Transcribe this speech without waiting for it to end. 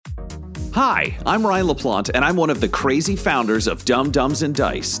Hi, I'm Ryan LaPlante, and I'm one of the crazy founders of Dumb Dumbs and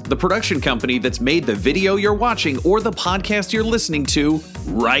Dice, the production company that's made the video you're watching or the podcast you're listening to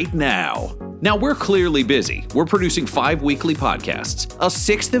right now. Now, we're clearly busy. We're producing 5 weekly podcasts, a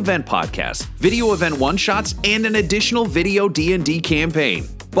 6th event podcast, video event one-shots, and an additional video D&D campaign.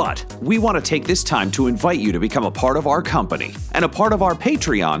 But we want to take this time to invite you to become a part of our company and a part of our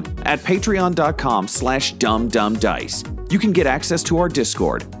Patreon at patreon.com/dumbdumbdice. You can get access to our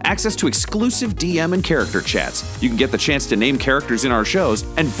Discord, access to exclusive DM and character chats. You can get the chance to name characters in our shows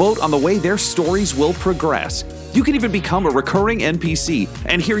and vote on the way their stories will progress. You can even become a recurring NPC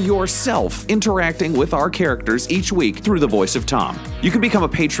and hear yourself interacting with our characters each week through the voice of Tom. You can become a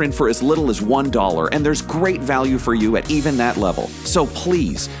patron for as little as $1, and there's great value for you at even that level. So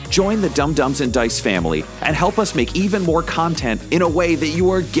please, join the Dumb Dumbs and Dice family and help us make even more content in a way that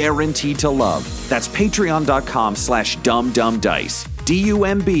you are guaranteed to love. That's patreon.com/dumbdumbdice.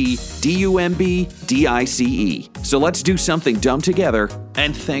 DUMBDICE. So let's do something dumb together,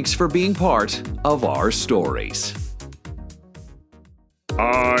 and thanks for being part of our stories.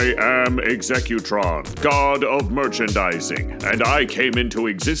 I am Executron, god of merchandising, and I came into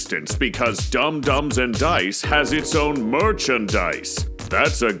existence because Dumb Dumbs and Dice has its own merchandise.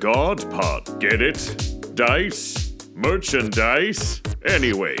 That's a god pod, get it? Dice? Merchandise?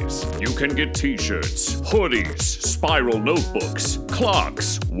 Anyways, you can get t-shirts, hoodies, spiral notebooks,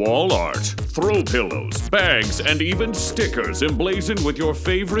 clocks, wall art, throw pillows, bags, and even stickers emblazoned with your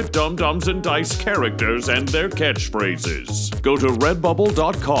favorite Dumb Dumbs and Dice characters and their catchphrases. Go to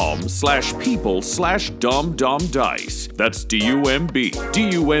redbubble.com/people/dumbdumbdice. That's DUMBDICE.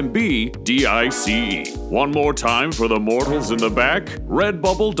 One more time for the mortals in the back,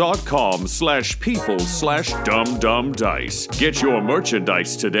 redbubble.com/people/dumbdumbdice. Get your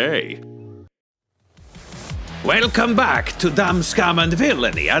merchandise today. Welcome back to Dumb Scum and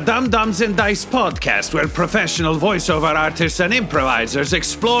Villainy, a Dumb Dumbs and Dice podcast where professional voiceover artists and improvisers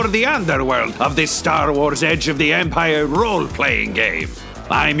explore the underworld of this Star Wars Edge of the Empire role-playing game.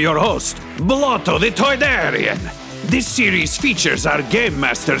 I'm your host, Blotto the Toydarian. This series features our Game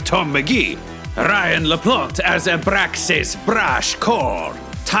Master Tom McGee, Ryan LaPlante as Abraxas Brash Core,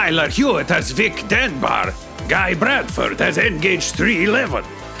 Tyler Hewitt as Vic Denbar, Guy Bradford as Engage 311,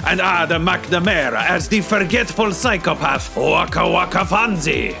 and Adam McNamara as the forgetful psychopath Waka Waka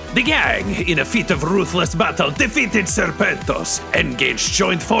Fanzi. The gang, in a feat of ruthless battle, defeated Serpentos. Engage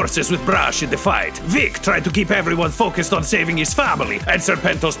joined forces with Brash in the fight. Vic tried to keep everyone focused on saving his family, and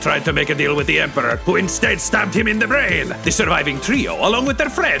Serpentos tried to make a deal with the Emperor, who instead stabbed him in the brain. The surviving trio, along with their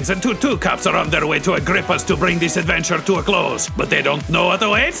friends and 2 Two-Cups, are on their way to Agrippa's to bring this adventure to a close, but they don't know what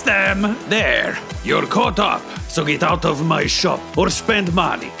awaits them. There, you're caught up, so get out of my shop or spend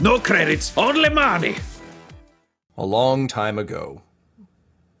money. No credits, only money. A long time ago,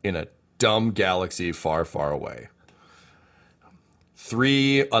 in a dumb galaxy far, far away,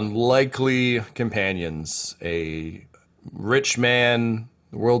 3 unlikely companions, a rich man,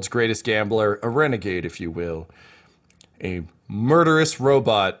 the world's greatest gambler, a renegade, if you will, a murderous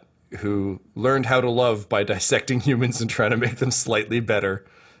robot who learned how to love by dissecting humans and trying to make them slightly better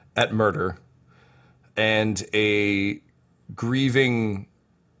at murder, and a grieving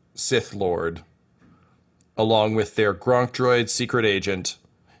Sith Lord, along with their Gronk droid secret agent,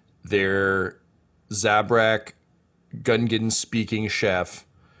 their Zabrak Gungan speaking chef,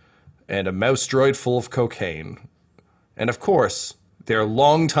 and a mouse droid full of cocaine. And of course, their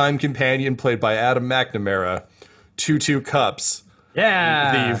longtime companion played by Adam McNamara, 2 Cups.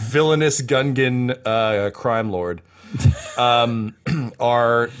 Yeah! The villainous Gungan crime lord.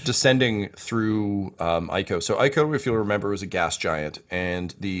 Are descending through Ico. So Ico, if you'll remember, was a gas giant,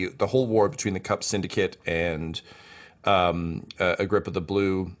 and the whole war between the Cup Syndicate and Agrippa the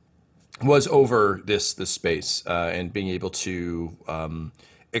Blue was over this space and being able to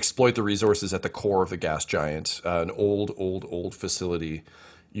exploit the resources at the core of the gas giant, an old facility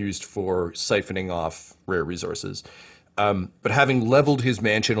used for siphoning off rare resources. But having leveled his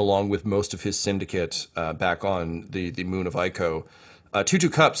mansion along with most of his syndicate back on the moon of Ico, 2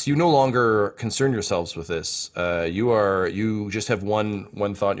 Cups, you no longer concern yourselves with this. You just have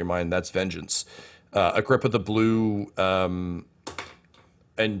one thought in your mind, that's vengeance. Agrippa the Blue, and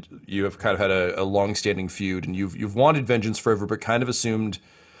you have kind of had a long-standing feud, and you've wanted vengeance forever, but kind of assumed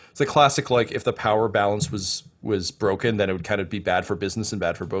it's a classic, like, if the power balance was broken, then it would kind of be bad for business and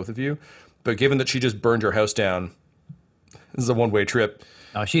bad for both of you. But given that she just burned your house down, this is a one-way trip.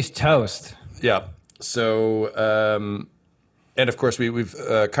 Oh, she's toast. Yeah. So, and of course, we've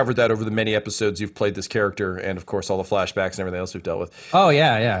covered that over the many episodes you've played this character, and of course, all the flashbacks and everything else we've dealt with. Oh,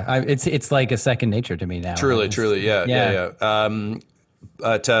 yeah. It's like a second nature to me now. Truly, yeah.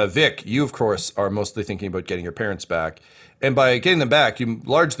 But Vic, you of course are mostly thinking about getting your parents back, and by getting them back, you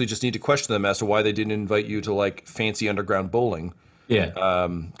largely just need to question them as to why they didn't invite you to like fancy underground bowling. Yeah.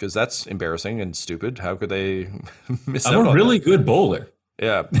 Because that's embarrassing and stupid. How could they miss out I'm a on really that? good bowler.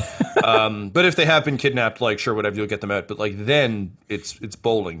 Yeah. But if they have been kidnapped, like sure, whatever, you'll get them out. But like then it's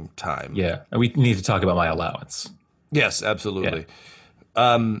bowling time. Yeah. And we need to talk about my allowance. Yes, absolutely.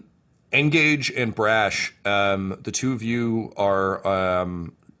 Engage and Brash, the two of you are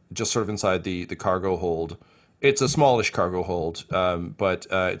just sort of inside the cargo hold. It's a smallish cargo hold, but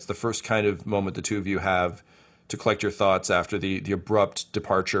it's the first kind of moment the two of you have to collect your thoughts after the abrupt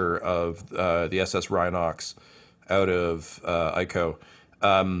departure of the SS Rhinox out of Ico.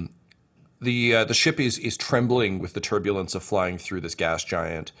 The ship is trembling with the turbulence of flying through this gas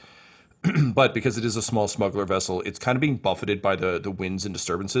giant. But because it is a small smuggler vessel, it's kind of being buffeted by the winds and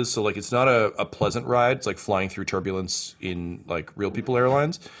disturbances. So like it's not a pleasant ride. It's like flying through turbulence in like real people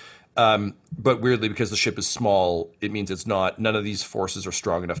airlines. But weirdly, because the ship is small, it means none of these forces are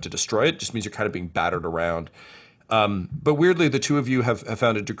strong enough to destroy it. It just means you're kind of being battered around. But weirdly, the two of you have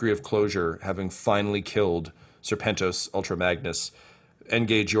found a degree of closure, having finally killed Serpentos Ultra Magnus,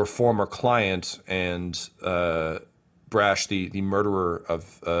 Engage, your former client, and Brash, the murderer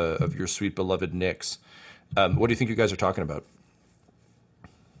of your sweet beloved Nyx. What do you think you guys are talking about?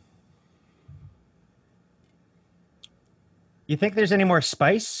 You think there's any more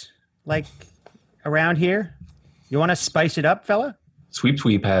spice like around here? You want to spice it up, fella?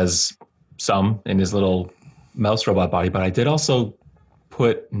 Sweep has some in his little mouse robot body, but I did also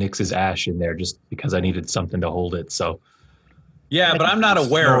put Nyx's ash in there just because I needed something to hold it. So yeah, but I'm not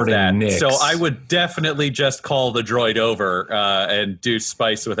aware of that. Nyx. So I would definitely just call the droid over and do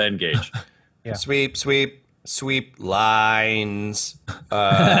spice with Engage. Yeah. Sweep lines.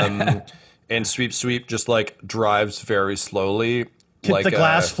 And Sweep just like drives very slowly. Hit like the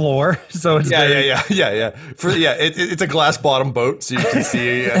glass floor, so it's yeah. It's a glass bottom boat, so you can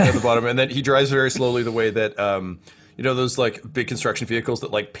see at the bottom. And then he drives very slowly, the way that those like big construction vehicles that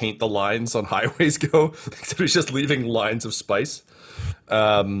like paint the lines on highways go. So he's just leaving lines of spice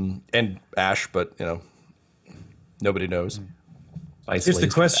and ash, but nobody knows. Here's the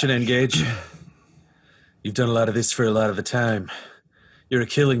question, Engage. You've done a lot of this for a lot of the time. You're a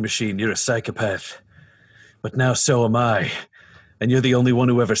killing machine. You're a psychopath. But now so am I. And you're the only one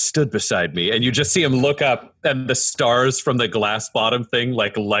who ever stood beside me. And you just see him look up, and the stars from the glass bottom thing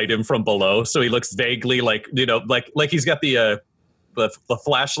like light him from below. So he looks vaguely like he's got the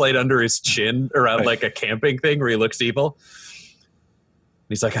flashlight under his chin around like a camping thing where he looks evil. And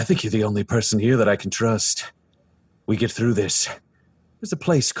he's like, I think you're the only person here that I can trust. We get through this. There's a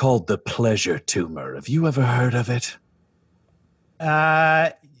place called the Pleasure Tumor. Have you ever heard of it?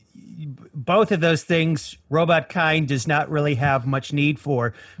 Both of those things robot kind does not really have much need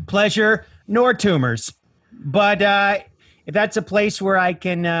for. Pleasure nor tumors. But if that's a place where I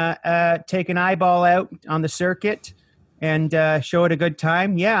can take an eyeball out on the circuit and show it a good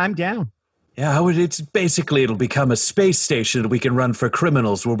time, yeah, I'm down. Yeah, it'll become a space station we can run for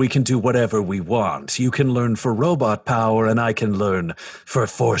criminals where we can do whatever we want. You can learn for robot power and I can learn for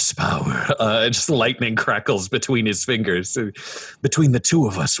force power. Just lightning crackles between his fingers. Between the two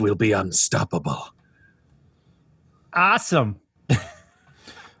of us, we'll be unstoppable. Awesome.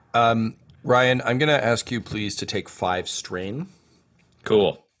 Ryan, I'm going to ask you please to take 5 strain.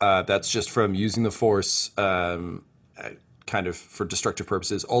 Cool. That's just from using the force kind of for destructive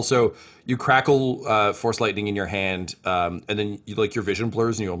purposes. Also, you crackle force lightning in your hand, and then your vision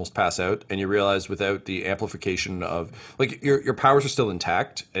blurs and you almost pass out. And you realize without the amplification of your powers are still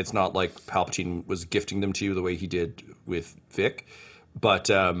intact. It's not like Palpatine was gifting them to you the way he did with Vic. But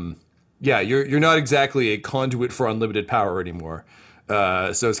you're not exactly a conduit for unlimited power anymore.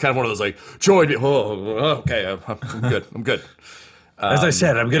 So it's kind of one of those like, join me. Oh, okay, I'm good. I'm good. As I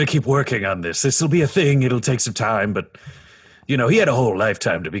said, I'm going to keep working on this. This will be a thing. It'll take some time, but he had a whole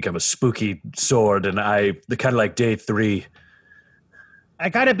lifetime to become a spooky sword, and the kind of like day 3. I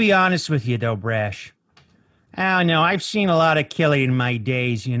got to be honest with you, though, Brash. I don't know. I've seen a lot of killing in my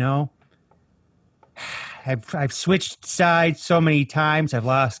days, I've switched sides so many times, I've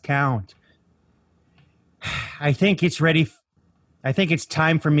lost count. I think it's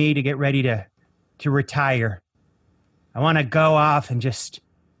time for me to get ready to retire. I want to go off and just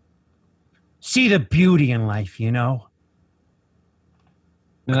see the beauty in life, And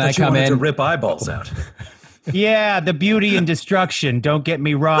I come in to rip eyeballs out. Yeah, the beauty and destruction, don't get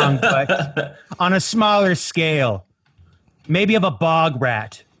me wrong, but on a smaller scale. Maybe of a bog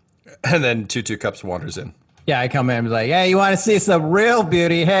rat. And then Two Cups wanders in. Yeah, I come in and be like, hey, you want to see some real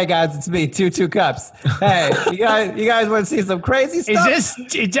beauty? Hey, guys, it's me, Two Cups. Hey, you guys want to see some crazy stuff?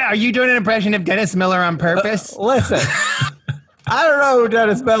 Are you doing an impression of Dennis Miller on purpose? Listen, I don't know who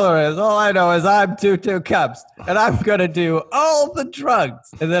Dennis Miller is. All I know is I'm Two Cups, and I'm going to do all the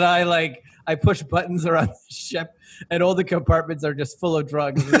drugs. And then I push buttons around the ship, and all the compartments are just full of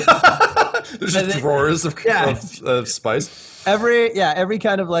drugs. There's just drawers of spice. Every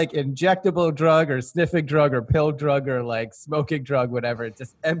kind of like injectable drug or sniffing drug or pill drug or like smoking drug, whatever. It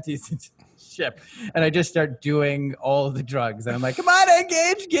just empties into the ship. And I just start doing all of the drugs. And I'm like, come on,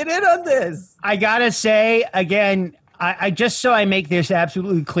 Engage, get in on this. I got to say, again, I just so I make this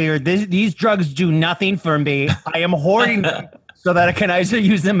absolutely clear, these drugs do nothing for me. I am hoarding them so that I can either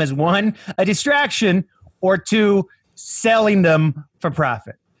use them as one, a distraction, or two, selling them for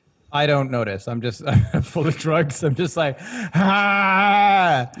profit. I don't notice. I'm full of drugs. I'm just like,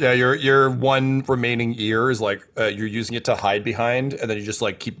 ah. Yeah, your one remaining ear is like you're using it to hide behind, and then you just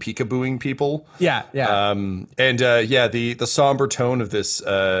like keep peekabooing people. Yeah. The somber tone of this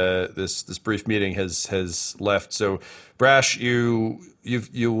brief meeting has left. So, Brash, you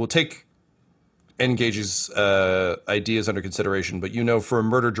will take Engage's ideas under consideration, but for a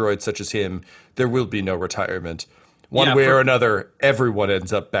murder droid such as him, there will be no retirement. One way or another, everyone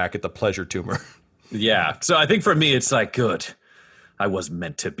ends up back at the pleasure tumor. Yeah. So I think for me, it's like, good. I was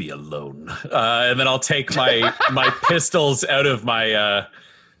meant to be alone. And then I'll take my pistols out of my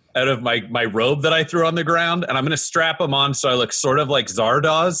robe that I threw on the ground, and I'm going to strap them on so I look sort of like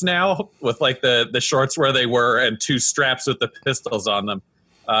Zardoz now, with like the shorts where they were and two straps with the pistols on them.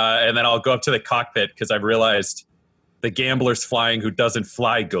 And then I'll go up to the cockpit because I've realized the gambler's flying who doesn't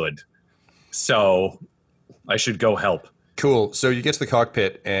fly good. So I should go help. Cool. So you get to the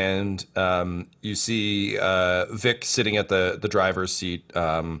cockpit and you see Vic sitting at the driver's seat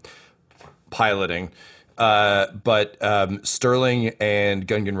piloting. But Sterling and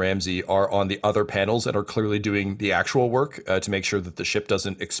Gungan Ramsey are on the other panels and are clearly doing the actual work to make sure that the ship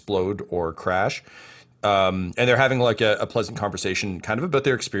doesn't explode or crash. And they're having like a pleasant conversation kind of about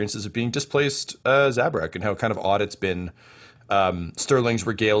their experiences of being displaced Zabrak and how kind of odd it's been. Sterling's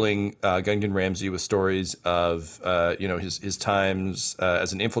regaling Gungan Ramsey with stories of his times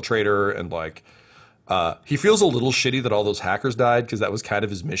as an infiltrator, and like he feels a little shitty that all those hackers died because that was kind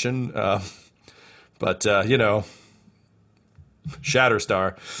of his mission. But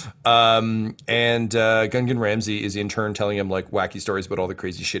Shatterstar, and Gungan Ramsey is in turn telling him like wacky stories about all the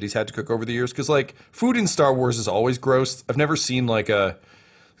crazy shit he's had to cook over the years. Because like food in Star Wars is always gross. I've never seen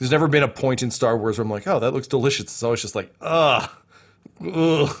there's never been a point in Star Wars where I'm like, oh, that looks delicious. It's always just like, ugh,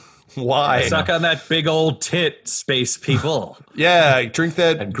 why? Suck on that big old tit, space people. Yeah, drink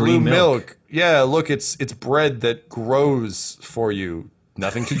that blue milk. Yeah, look, it's bread that grows for you.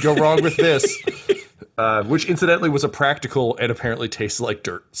 Nothing could go wrong with this. Which incidentally was a practical and apparently tastes like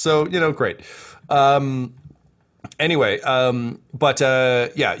dirt. So, great. Anyway,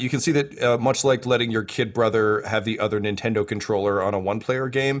 you can see that much like letting your kid brother have the other Nintendo controller on a one-player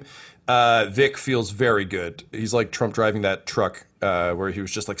game, Vic feels very good. He's like Trump driving that truck where he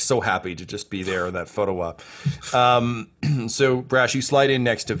was just like so happy to just be there in that photo op. So, Brash, you slide in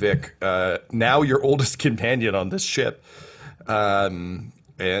next to Vic, now your oldest companion on this ship. You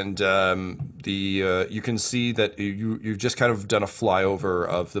can see that you've just kind of done a flyover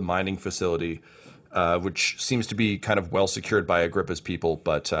of the mining facility, which seems to be kind of well secured by Agrippa's people,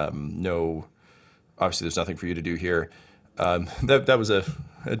 but obviously there's nothing for you to do here. That was a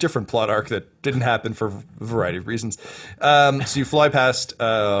different plot arc that didn't happen for a variety of reasons. So you fly past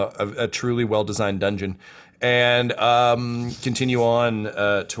a truly well-designed dungeon and continue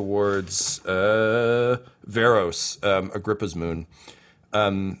on towards Veros, Agrippa's moon.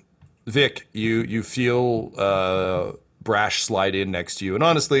 Vic, you feel Brash slide in next to you, and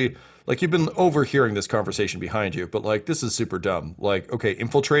honestly, like, you've been overhearing this conversation behind you, but like, this is super dumb. Like, okay,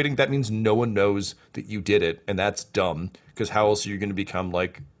 infiltrating, that means no one knows that you did it, and that's dumb, because how else are you going to become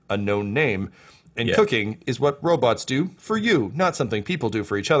like a known name? And cooking is what robots do for you, not something people do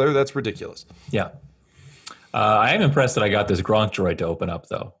for each other. That's ridiculous. Yeah. I am impressed that I got this Gronk droid to open up,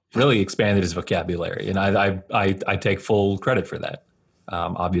 though. Really expanded his vocabulary, and I take full credit for that.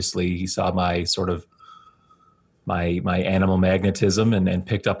 Obviously, he saw my sort of my animal magnetism and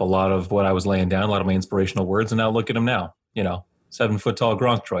picked up a lot of what I was laying down, a lot of my inspirational words, and now look at him now. 7-foot-tall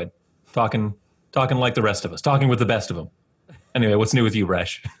Gronk droid, talking like the rest of us, talking with the best of them. Anyway, what's new with you,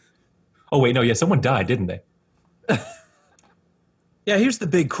 Brash? Oh wait, no, someone died, didn't they? Yeah, here's the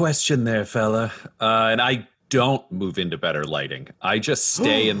big question there, fella. And I don't move into better lighting. I just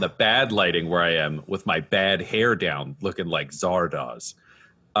stay in the bad lighting where I am with my bad hair down, looking like Zardoz.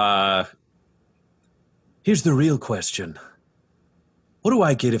 Here's the real question. What do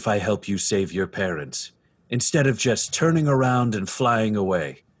I get if I help you save your parents, instead of just turning around and flying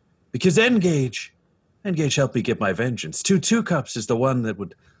away? Because Engage helped me get my vengeance. Two Cups is the one that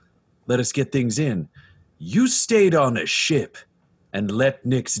would let us get things in. You stayed on a ship and let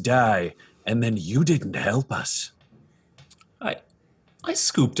Nyx die, and then you didn't help us. I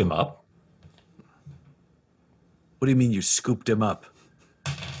scooped him up. What do you mean you scooped him up?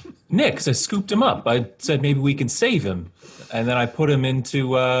 Nyx, I scooped him up. I said maybe we can save him. And then I put him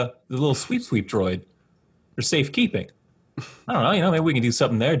into the little sweep droid for safekeeping. I don't know, maybe we can do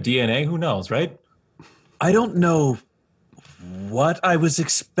something there. DNA, who knows, right? I don't know what I was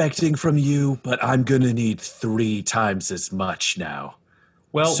expecting from you, but I'm going to need 3 times as much now.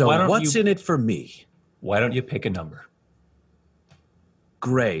 Well, so what's in it for me? Why don't you pick a number?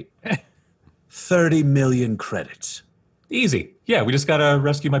 Great. 30 million credits. Easy. Yeah, we just got to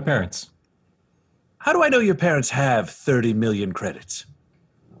rescue my parents. How do I know your parents have 30 million credits?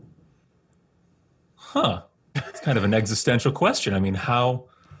 Huh. It's kind of an existential question. I mean, how?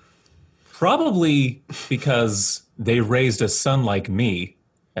 Probably because they raised a son like me,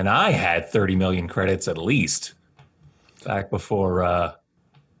 and I had 30 million credits at least back before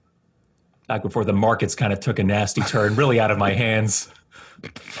the markets kind of took a nasty turn, really out of my hands.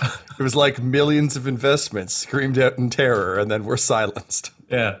 It was like millions of investments screamed out in terror, and then were silenced.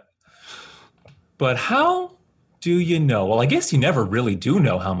 Yeah. But how do you know? Well, I guess you never really do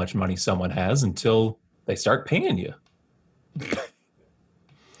know how much money someone has until they start paying you.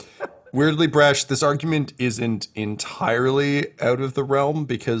 Weirdly, Brash, this argument isn't entirely out of the realm,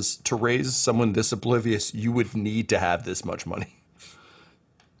 because to raise someone this oblivious, you would need to have this much money.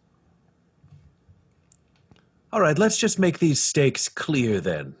 All right, let's just make these stakes clear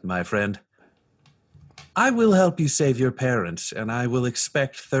then, my friend. I will help you save your parents, and I will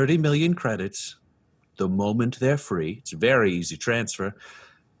expect 30 million credits the moment they're free. It's a very easy transfer.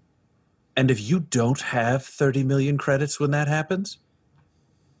 And if you don't have 30 million credits when that happens,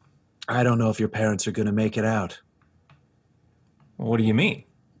 I don't know if your parents are going to make it out. What do you mean?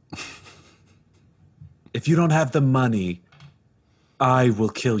 If you don't have the money, I will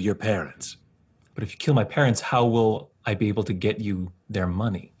kill your parents. But if you kill my parents, how will I be able to get you their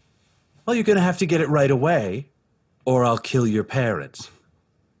money? Well, you're going to have to get it right away, or I'll kill your parents.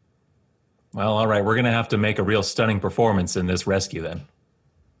 Well, all right, we're going to have to make a real stunning performance in this rescue then.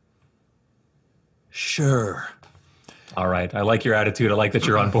 Sure. All right, I like your attitude. I like that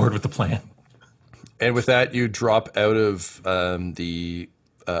you're on board with the plan. And with that, you drop out of the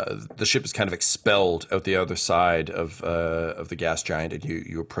ship is kind of expelled out the other side of the gas giant, and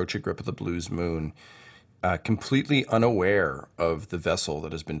you approach a grip of the Blues Moon, completely unaware of the vessel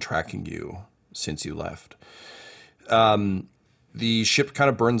that has been tracking you since you left. The ship kind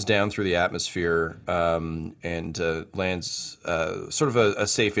of burns down through the atmosphere and lands sort of a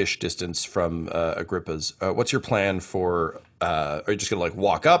safe-ish distance from Agrippa's. What's your plan for? Are you just going to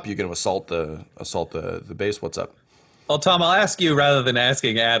walk up? You're going to assault the base? What's up? Well, Tom, I'll ask you rather than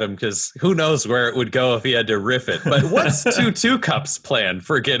asking Adam, because who knows where it would go if he had to riff it. But what's Two Cups' plan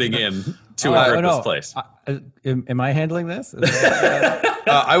for getting in to Agrippa's place? Am I handling this?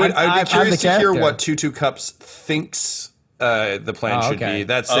 I would be curious to hear what Two Cups thinks the plan should be.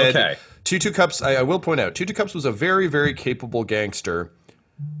 That said, Two Cups, I will point out, Two Cups was a very, very capable gangster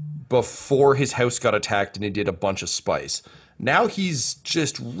before his house got attacked and he did a bunch of spice. Now he's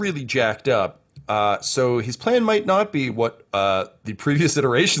just really jacked up. So his plan might not be what the previous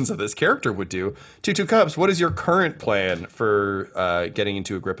iterations of this character would do. Two Cups, what is your current plan for getting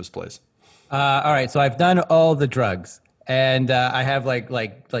into Agrippa's place? All right, so I've done all the drugs, and I have like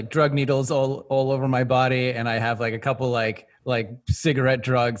drug needles all over my body, and I have like a couple like cigarette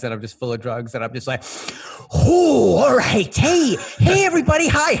drugs, and I'm just full of drugs, and I'm just like, oh, all right, hey everybody,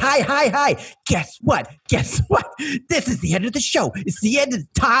 hi. Guess what? This is the end of the show. It's the end of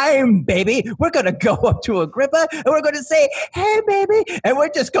time, baby. We're gonna go up to Agrippa, and we're gonna say, hey, baby, and we're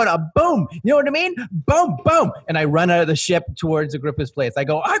just gonna boom. You know what I mean? Boom, boom, and I run out of the ship towards Agrippa's place. I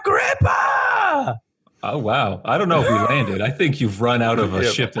go, Agrippa! Oh wow! I don't know if we landed. I think you've run out of a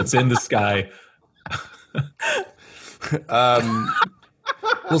ship that's in the sky.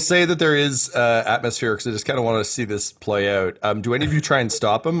 We'll say that there is atmosphere, because I just kind of want to see this play out. Do any of you try and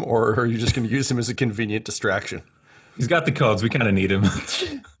stop him, or are you just going to use him as a convenient distraction? He's got the codes. We kind of need him.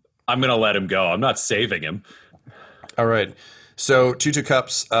 I'm going to let him go. I'm not saving him. All right. So, Two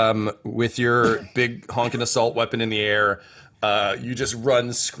Cups, with your big honking assault weapon in the air, you just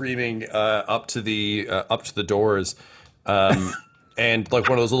run screaming up to the doors, and like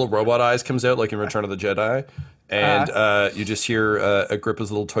one of those little robot eyes comes out, like in Return of the Jedi. And you just hear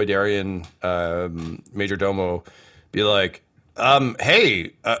Agrippa's little Toydarian major domo be like,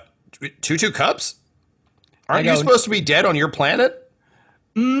 hey, 2 cups? Aren't you supposed to be dead on your planet?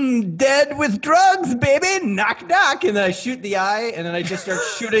 Dead with drugs, baby. Knock, knock. And then I shoot the eye, and then I just start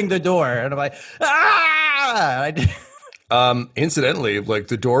shooting the door. And I'm like, ah! Incidentally, like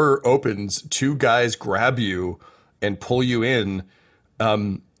the door opens, 2 guys grab you and pull you in.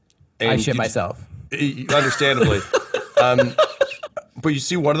 And I shit myself. Understandably. But you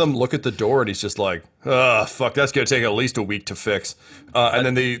see one of them look at the door and he's just like, fuck, that's going to take at least a week to fix. And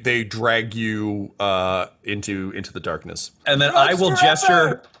then they drag you into the darkness. And then I will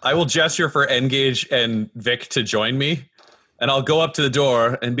gesture for Engage and Vic to join me. And I'll go up to the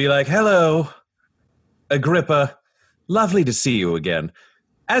door and be like, hello, Agrippa. Lovely to see you again.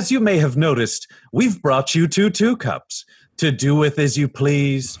 As you may have noticed, we've brought you 2 cups to do with as you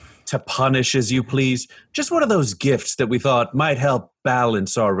please, to punish as you please. Just one of those gifts that we thought might help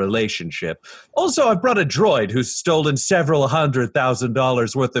balance our relationship. Also, I've brought a droid who's stolen several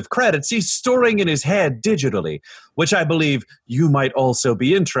 $100,000 worth of credits he's storing in his head digitally, which I believe you might also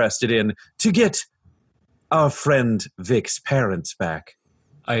be interested in to get our friend Vic's parents back.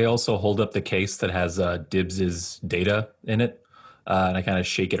 I also hold up the case that has Dibs's data in it, and I kind of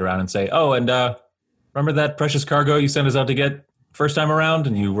shake it around and say, oh, and remember that precious cargo you sent us out to get first time around,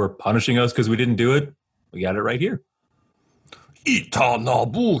 and you were punishing us because we didn't do it? We got it right here.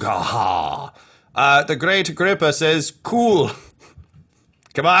 Itanabugaha. The great Agrippa says, cool.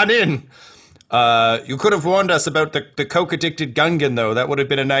 Come on in. You could have warned us about the coke-addicted Gungan, though. That would have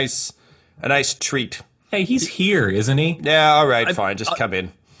been a nice treat. Hey, he's here, isn't he? Yeah, all right, fine. Just come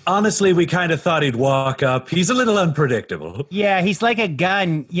in. Honestly, we kind of thought he'd walk up. He's a little unpredictable. Yeah, he's like a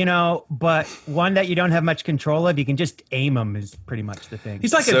gun, but one that you don't have much control of. You can just aim him is pretty much the thing.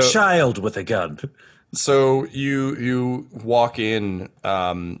 He's like a child with a gun. So you walk in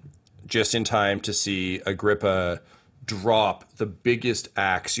just in time to see Agrippa drop the biggest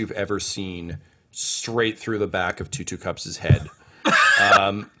axe you've ever seen straight through the back of 2 Cups' head.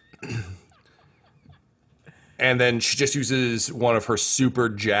 And then she just uses one of her super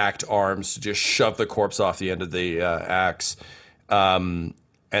jacked arms to just shove the corpse off the end of the axe. And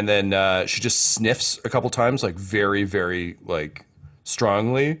then she just sniffs a couple times, like very, very like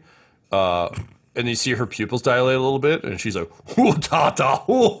strongly. And you see her pupils dilate a little bit, and she's like, hoo ta ta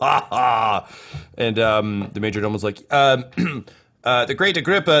hoo ha ha. And the majordomo was like, the great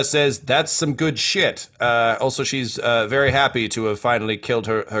Agrippa says that's some good shit. Also, she's very happy to have finally killed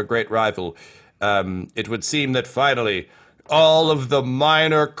her great rival. It would seem that finally all of the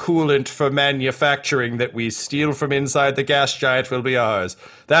minor coolant for manufacturing that we steal from inside the gas giant will be ours.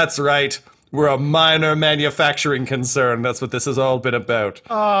 That's right. We're a minor manufacturing concern. That's what this has all been about.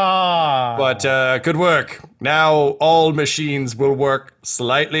 But good work. Now all machines will work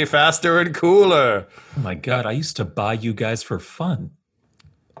slightly faster and cooler. Oh my God, I used to buy you guys for fun.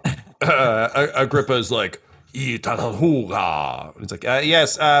 Agrippa's like, it's like,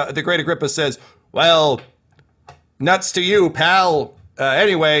 yes, the great Agrippa says, well, nuts to you, pal.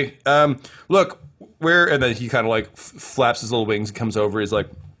 Anyway, look, and then he kind of like flaps his little wings and comes over. He's like,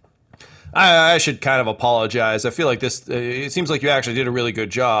 I should kind of apologize. I feel like this, it seems like you actually did a really good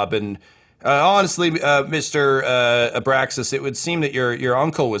job. And honestly, Mr. Abraxas, it would seem that your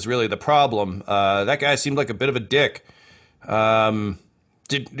uncle was really the problem. That guy seemed like a bit of a dick. What happened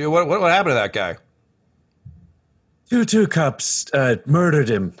to that guy? 2 Cups murdered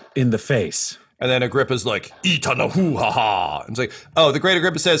him in the face. And then Agrippa's like, Itanahu ha ha. And it's like, oh, the great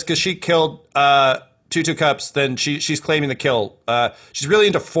Agrippa says, because she killed 2 Cups, then she's claiming the kill. She's really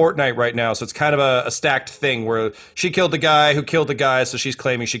into Fortnite right now, so it's kind of a stacked thing where she killed the guy who killed the guy, so she's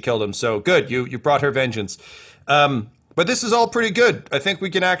claiming she killed him. So good, you brought her vengeance. But this is all pretty good. I think we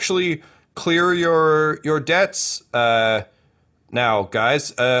can actually clear your debts now,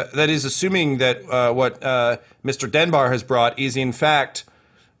 guys. That is assuming that what Mr. Denbar has brought is in fact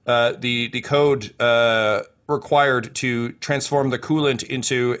the code required to transform the coolant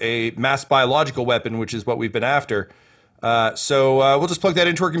into a mass biological weapon, which is what we've been after. So we'll just plug that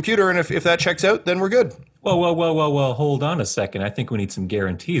into our computer, and if that checks out, then we're good. Well, hold on a second. I think we need some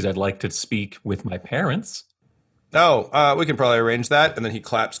guarantees. I'd like to speak with my parents. Oh, we can probably arrange that. And then he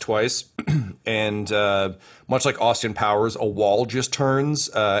claps twice. And much like Austin Powers, a wall just turns,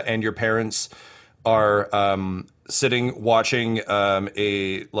 and your parents are sitting watching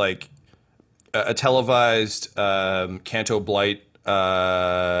a televised Canto Blight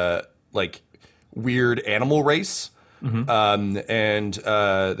like weird animal race. Mm-hmm. And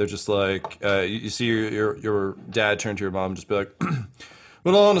they're just like, you see your dad turn to your mom and just be like,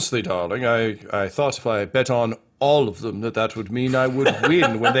 Well, honestly, darling, I thought if I bet on all of them that would mean I would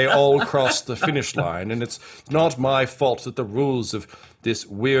win when they all crossed the finish line, and it's not my fault that the rules of this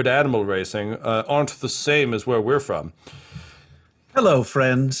weird animal racing aren't the same as where we're from. Hello,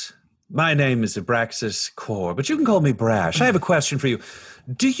 friends. My name is Abraxas Core, but you can call me Brash. I have a question for you.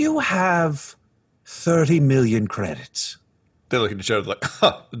 Do you have 30 million credits? They look at each other like,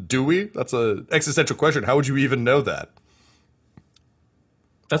 huh, do we? That's an existential question. How would you even know that?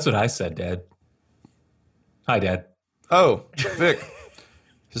 That's what I said, Dad. Hi, Dad. Oh, Vic,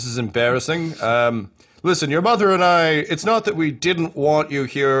 this is embarrassing. Listen, your mother and I, it's not that we didn't want you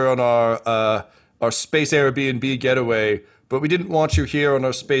here on our space Airbnb getaway, but we didn't want you here on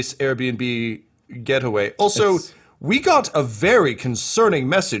our space Airbnb getaway. Also, we got a very concerning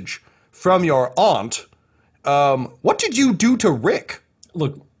message from your aunt. What did you do to Rick?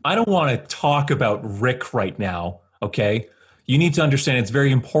 Look, I don't want to talk about Rick right now, okay? You need to understand it's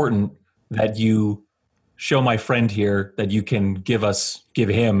very important that you show my friend here that you can give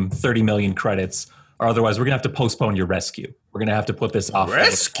him 30 million credits, or otherwise we're going to have to postpone your rescue. We're going to have to put this off.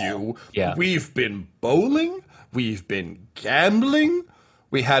 Rescue? Yeah. We've been bowling. We've been gambling.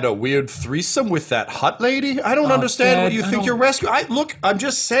 We had a weird threesome with that hut lady. I don't understand Dad, what you think you're rescuing. Look, I'm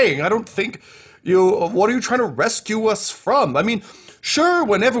just saying, I don't think what are you trying to rescue us from? I mean, sure,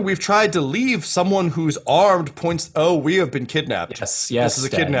 whenever we've tried to leave, someone who's armed points, oh, we have been kidnapped. Yes, This is a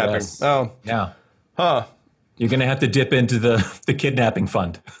Dad, kidnapping. yes. Oh. Yeah. Huh. You're going to have to dip into the kidnapping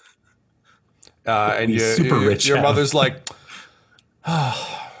fund. And your mother's like,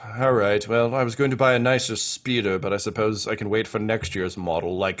 all right, well, I was going to buy a nicer speeder, but I suppose I can wait for next year's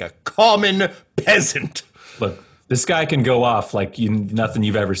model like a common peasant. Look, this guy can go off like nothing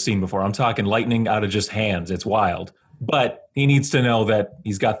you've ever seen before. I'm talking lightning out of just hands. It's wild. But he needs to know that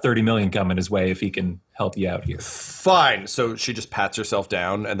he's got 30 million coming his way if he can help you out here. Fine. So she just pats herself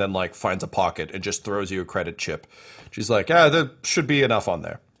down and then like finds a pocket and just throws you a credit chip. She's like, there should be enough on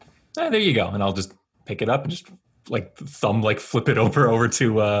there. There you go. And I'll just pick it up and just flip it over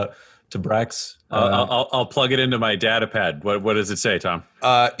to Brax. I'll plug it into my data pad. What does it say, Tom?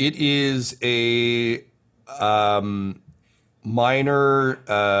 It is a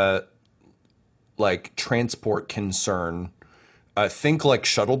minor like transport concern. Think like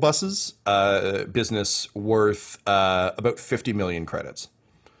shuttle buses, business worth about 50 million credits.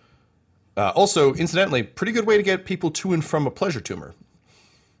 Also, incidentally, pretty good way to get people to and from a pleasure tumor.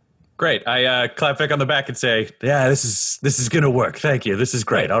 Great. I clap Vic on the back and say, Yeah, this is gonna work. Thank you. This is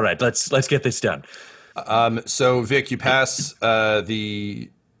great. All right, let's get this done. So Vic, you pass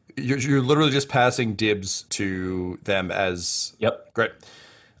you're literally just passing dibs to them as Yep. Great.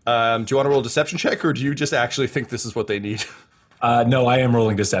 Do you want to roll a deception check, or do you just actually think this is what they need? No, I am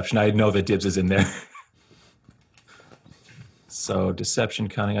rolling deception. I know that dibs is in there. So deception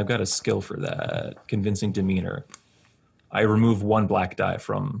cunning. I've got a skill for that. Convincing demeanor. I remove one black die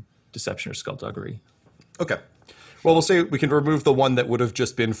from deception or skullduggery. Okay. Well, we'll say we can remove the one that would have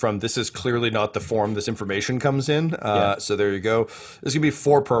just been from this is clearly not the form this information comes in. So there you go. This is going to be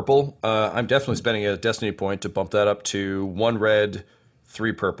 4 purple. I'm definitely spending a destiny point to bump that up to 1 red,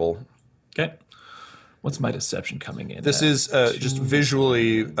 3 purple. Okay. What's my deception coming in? This is just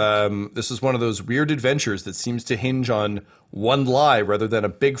visually, this is one of those weird adventures that seems to hinge on one lie rather than a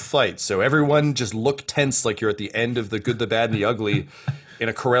big fight. So everyone just look tense like you're at the end of The Good, the Bad, and the Ugly in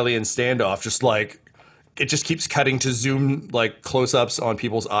a Corellian standoff. Just like, it just keeps cutting to zoom, like, close-ups on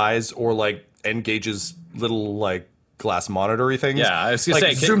people's eyes or, like, N-Gage's little, like, glass monitor-y things. Yeah, I was going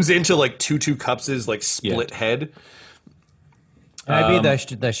like, to say. zooms into, like, Tutu Cups' like, split head. Can I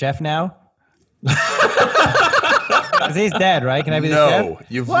be the chef now? 'Cause he's dead, right? Can I be the chef? No,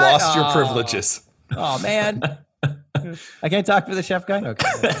 you've lost your privileges. Oh, man. I can't talk for the chef guy? Okay.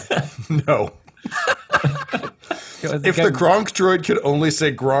 No. If the Gronk droid could only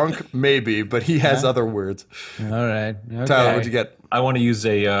say Gronk, maybe, but he has other words. All right. Okay. Tyler, what'd you get? I want to use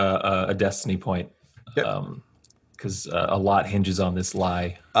a destiny point. Because a lot hinges on this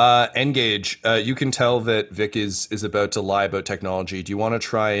lie. N-Gage, you can tell that Vic is about to lie about technology. Do you want to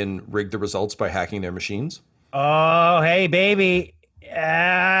try and rig the results by hacking their machines? Oh, hey, baby.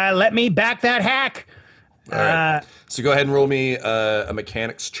 Let me back that hack. All right. So go ahead and roll me a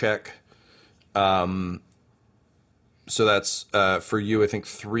mechanics check. So that's for you, I think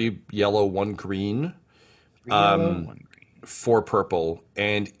 3 yellow, 1 green. 3 yellow, 1 green. 4 purple.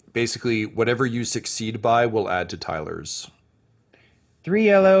 And basically, whatever you succeed by will add to Tyler's. 3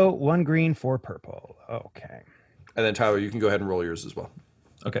 yellow, 1 green, 4 purple. Okay. And then Tyler, you can go ahead and roll yours as well.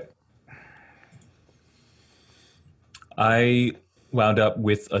 Okay. I wound up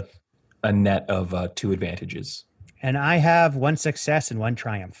with a net of 2 advantages. And I have 1 success and 1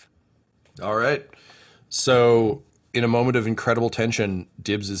 triumph. All right. So, in a moment of incredible tension,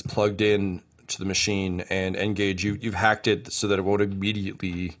 Dibs is plugged in to the machine, and Engage, you've hacked it so that it won't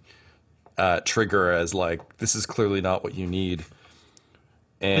immediately trigger as like, this is clearly not what you need.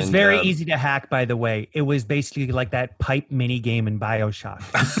 And, It's very easy to hack, by the way. It was basically like that pipe mini game in BioShock.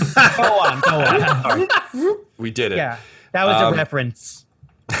 Go on. we did it. Yeah, that was a reference.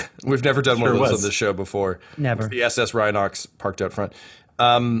 We've never done one of Sure those was. on this show before. Never. It's the SS Rhinox parked out front.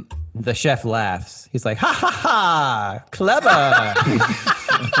 The chef laughs. He's like, ha ha ha, clever.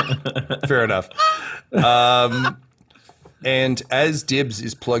 Fair enough. And as Dibs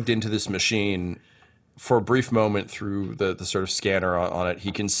is plugged into this machine, for a brief moment through the sort of scanner on it,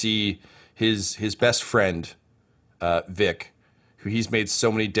 he can see his best friend, Vic, who he's made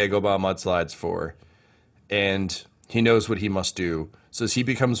so many Dagobah mudslides for, and he knows what he must do. So as he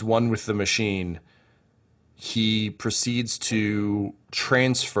becomes one with the machine, he proceeds to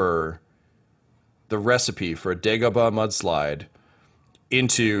transfer the recipe for a Dagobah mudslide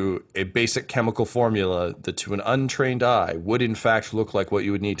into a basic chemical formula that to an untrained eye would in fact look like what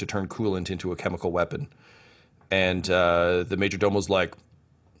you would need to turn coolant into a chemical weapon. And the Majordomo's like,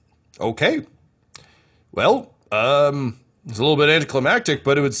 okay, well, it's a little bit anticlimactic,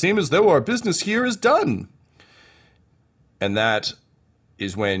 but it would seem as though our business here is done. And that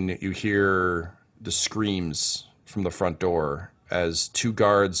is when you hear the screams from the front door as 2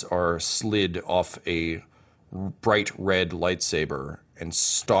 guards are slid off a bright red lightsaber and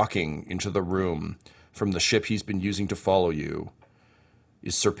stalking into the room from the ship he's been using to follow you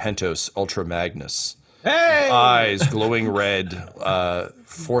is Serpentos Ultra Magnus. Hey! Eyes glowing red,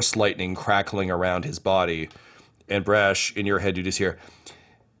 force lightning crackling around his body. And Brash, in your head, you just hear,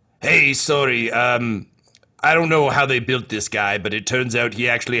 hey, sorry, I don't know how they built this guy, but it turns out he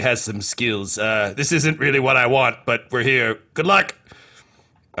actually has some skills. This isn't really what I want, but we're here. Good luck!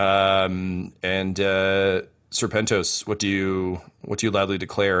 Serpentos, what do you loudly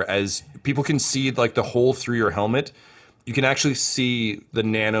declare as people can see like the hole through your helmet? You can actually see the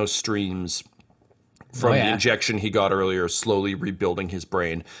nano streams from the injection he got earlier, slowly rebuilding his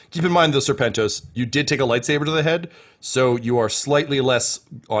brain. Keep in mind, though, Serpentos, you did take a lightsaber to the head, so you are slightly less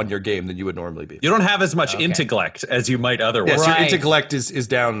on your game than you would normally be. You don't have as much intellect as you might otherwise. Yes, your intellect is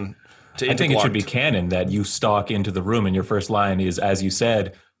down to I think it should be canon that you stalk into the room and your first line is, as you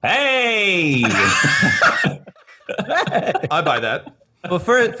said, hey! I buy that. Well,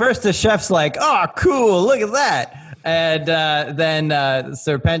 first the chef's like, oh, cool, look at that. And then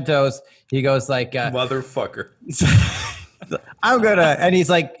Serpentos, he goes like, motherfucker. I'm gonna, and he's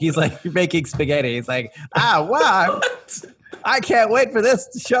like making spaghetti. He's like, wow, I can't wait for this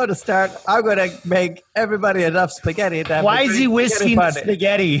show to start. I'm gonna make everybody enough spaghetti. Why is he whisking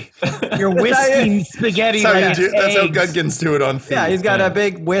spaghetti? You're whisking spaghetti. That's how Gungans do it on Thief. Yeah, he's got a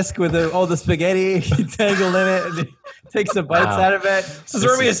big whisk with all the spaghetti tangled in it. And takes some bites out of it. This is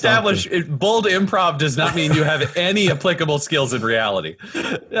where we establish bold improv does not mean you have any applicable skills in reality.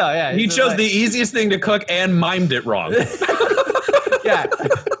 Yeah. He chose the easiest thing to cook and mimed it wrong. Yeah.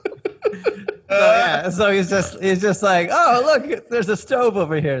 So he's just like, oh, look, there's a stove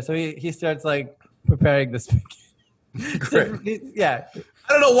over here. So he starts like preparing the spaghetti. Great. Yeah.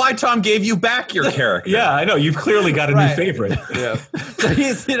 I don't know why Tom gave you back your character. Yeah, I know. You've clearly got a new favorite. Yeah. So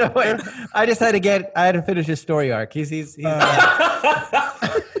he's, I just had to finish his story arc. He's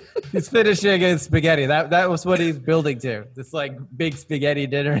finishing his spaghetti. That was what he's building to. This like big spaghetti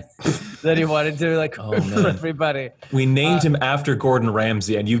dinner that he wanted to for everybody. We named him after Gordon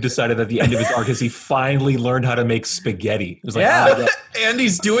Ramsay, and you've decided at the end of his arc is he finally learned how to make spaghetti. It was like, And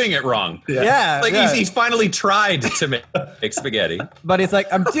he's doing it wrong. Yeah. He's finally tried to make spaghetti. But he's like,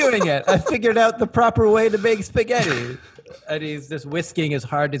 I'm doing it. I figured out the proper way to make spaghetti. And he's just whisking as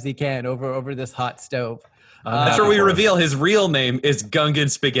hard as he can over this hot stove. That's where we reveal his real name is Gungan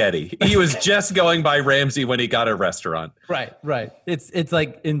Spaghetti. He was just going by Ramsay when he got a restaurant. Right. It's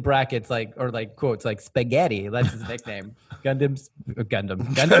like in brackets, or quotes, like spaghetti. That's his nickname. Gundam.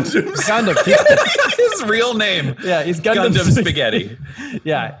 His real name. Yeah, he's Gundam Spaghetti.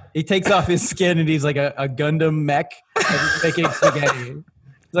 Yeah, he takes off his skin and he's like a Gundam mech and he's making spaghetti.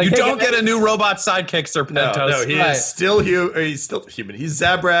 Like, you don't get a new robot sidekick, Serpentos. No, he is still he's still human. He's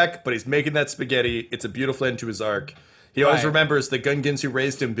Zabrak, but he's making that spaghetti. It's a beautiful end to his arc. He always remembers the Gungans who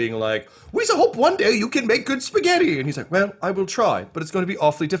raised him being like, we hope one day you can make good spaghetti. And he's like, well, I will try, but it's going to be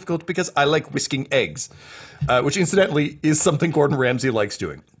awfully difficult because I like whisking eggs, which incidentally is something Gordon Ramsay likes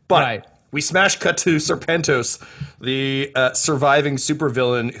doing. But we smash cut to Serpentos, the surviving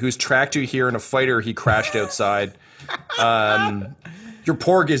supervillain who's tracked you here in a fighter he crashed outside. Your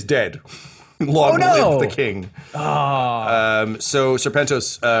porg is dead. Long live the king. So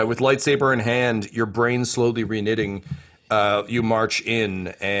Serpentos, with lightsaber in hand, your brain slowly reknitting, you march in,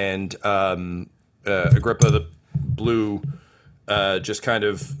 and Agrippa the Blue just kind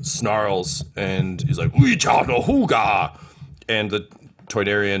of snarls, and he's like, "We talk no hooga," and the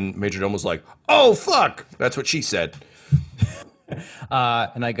Toydarian majordome was like, "Oh fuck!" That's what she said.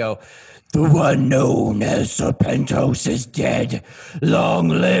 And I go, "The one known as Serpentos is dead. Long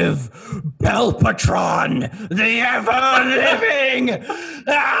live Palpatron, the ever-living!"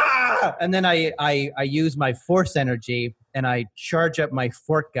 And then I use my Force energy, and I charge up my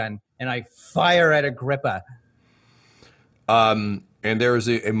fork gun, and I fire at Agrippa. And there is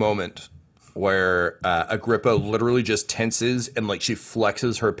a moment where Agrippa literally just tenses and like she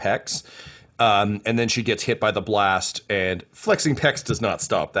flexes her pecs. And then she gets hit by the blast, and flexing pecs does not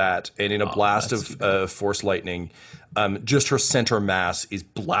stop that. And in a blast of force lightning, just her center mass is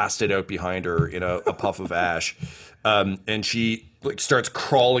blasted out behind her in a puff of ash. And she like starts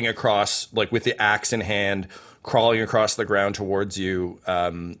crawling across, like with the axe in hand, crawling across the ground towards you.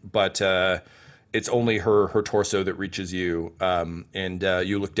 But it's only her torso that reaches you. And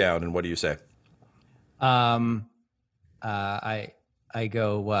you look down, and what do you say? I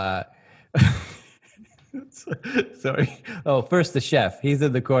go, sorry. Oh, first the chef. He's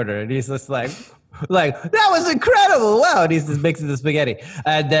in the corner, and he's just like that was incredible. Wow! And he's just mixing the spaghetti,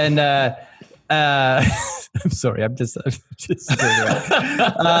 and then I'm sorry. I'm just You're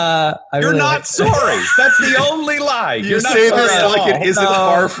not sorry. That's the only lie. You're not saying this like it isn't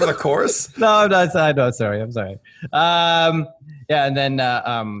par for the course. No, I'm not. I'm sorry. I'm sorry. Yeah, and then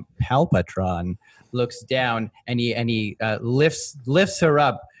Palpatron looks down, and he lifts her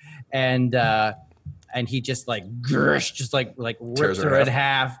up. And he just like rips her in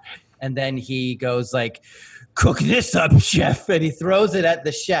half, and then he goes like, "Cook this up, chef!" And he throws it at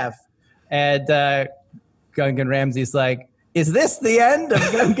the chef, and Gungan Ramsay's like, "Is this the end of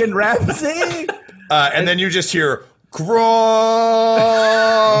Gungan Ramsay?" And then you just hear gronk,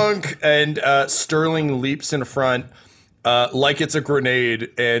 and Sterling leaps in front like it's a grenade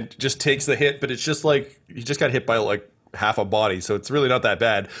and just takes the hit, but it's just like he just got hit by like half a body, so it's really not that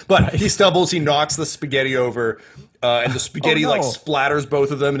bad. But he stumbles, he knocks the spaghetti over, and the spaghetti like splatters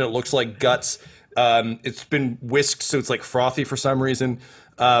both of them, and it looks like guts. It's been whisked, so it's like frothy for some reason.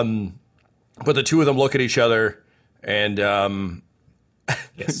 But the two of them look at each other, and Gungan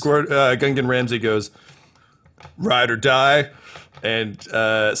Ramsay goes, "Ride or die," and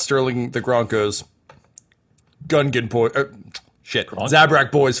Sterling the Gronk goes, "Gungan boy."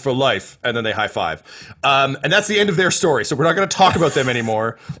 Zabrak boys for life, and then they high five, and that's the end of their story. So we're not going to talk about them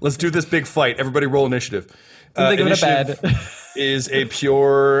anymore. Let's do this big fight. Everybody, roll initiative. Initiative is a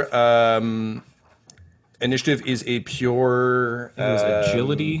pure. Initiative is a pure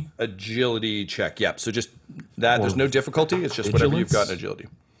agility check. Yep. So just that. There's no difficulty. It's just whatever you've got in agility.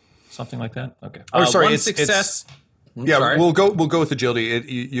 Something like that. Okay. Oh, sorry. One success. Yeah, Sorry. we'll go with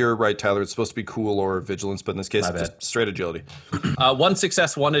agility. You're right, Tyler. It's supposed to be cool or vigilance, but in this case, just straight agility. One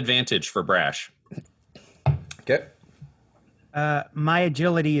success, one advantage for Brash. Okay. My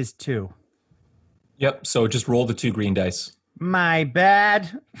agility is 2. Yep. So just roll the 2 green dice. My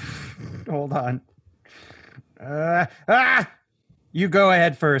bad. Hold on. You go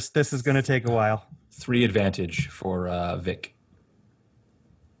ahead first. This is going to take a while. 3 advantage for Vic.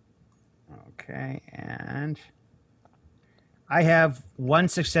 Okay, and I have 1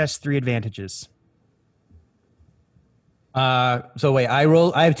 success, 3 advantages. So wait,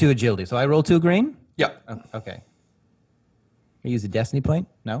 I have 2 agility. So I roll 2 green? Yeah. Oh, okay. I use a destiny point?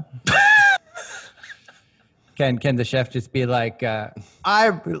 No? Can the chef just be like,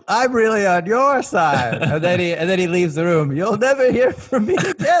 I'm really on your side, and then he leaves the room. You'll never hear from me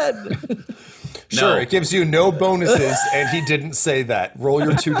again. Sure, it gives you no bonuses, and he didn't say that. Roll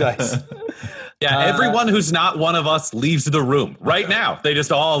your 2 dice. Yeah, everyone who's not one of us leaves the room right now. They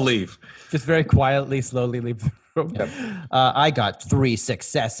just all leave. Just very quietly, slowly leave the room. Yep. I got 3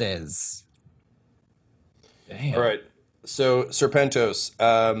 successes. Damn. All right. So Serpentos,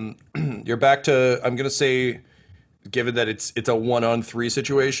 you're back to. I'm going to say, given that it's a 1-on-3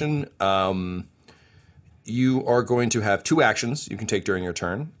 situation, you are going to have 2 actions you can take during your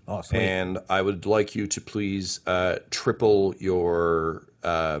turn. Oh, sweet. And I would like you to please triple your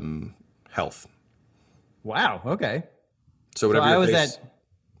health. Wow. Okay. So whatever I your was base.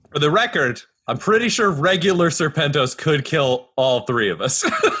 For the record, I'm pretty sure regular Serpentos could kill all 3 of us.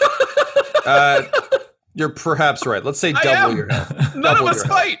 You're perhaps right. Let's say double your health. None of us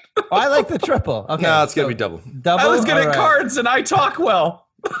fight. Oh, I like the triple. Okay. No, it's going to be double. Double. I was good All at right. cards and I talk well.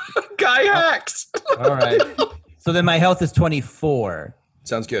 Guy hacks. All right. So then my health is 24.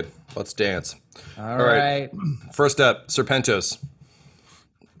 Sounds good. Let's dance. All right. First up, Serpentos.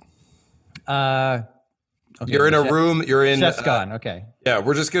 Okay, You're in a room. You're in. Chef's gone. Okay. Yeah,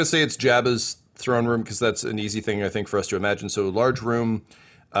 we're just going to say it's Jabba's throne room because that's an easy thing, I think, for us to imagine. So large room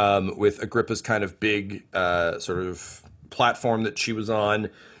with Agrippa's kind of big sort of platform that she was on.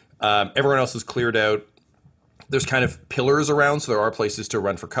 Everyone else is cleared out. There's kind of pillars around, so there are places to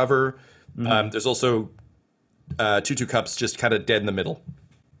run for cover. There's also two cups just kind of dead in the middle.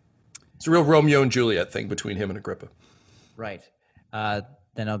 It's a real Romeo and Juliet thing between him and Agrippa. Right.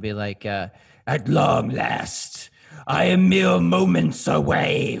 Then I'll be like, at long last, I am mere moments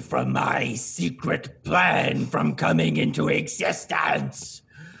away from my secret plan from coming into existence.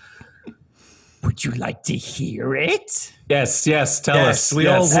 Would you like to hear it? Yes, tell us. We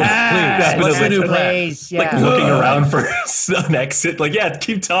all would. Please. What's the new plan? Please, Like yeah. looking around for an exit. Like, yeah,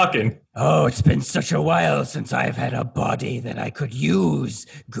 keep talking. Oh, it's been such a while since I've had a body that I could use.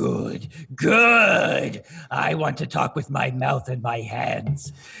 Good. I want to talk with my mouth and my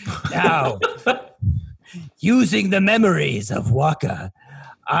hands. Now, using the memories of Waka,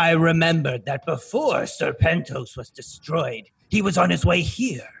 I remembered that before Serpentos was destroyed, he was on his way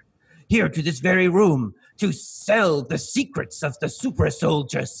here to this very room to sell the secrets of the super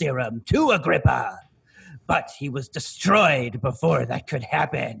soldier serum to Agrippa. But he was destroyed before that could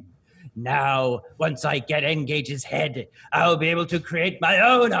happen. Now, once I get Engage's head, I'll be able to create my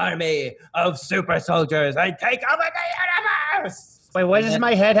own army of super soldiers and take over the universe. Wait, what does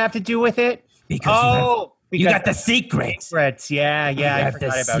my head have to do with it? Because you because got the secret. secrets. Yeah, You I have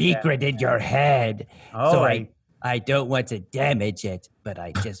forgot the about secret in your head. Oh, So right. I don't want to damage it, but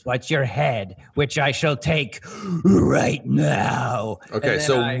I just want your head, which I shall take right now. Okay, And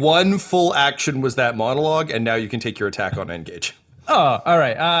so then one full action was that monologue, and now you can take your attack on Engage. Oh, all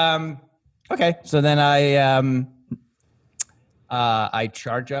right. Okay. So then I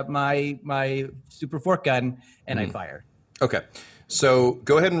charge up my super fork gun and I fire. Okay, so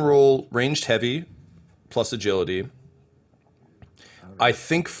go ahead and roll ranged heavy plus agility. I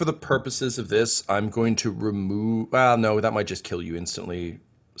think for the purposes of this, I'm going to remove... Well, no, that might just kill you instantly,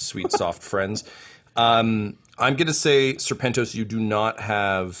 sweet, soft friends. I'm going to say, Serpentos, you do not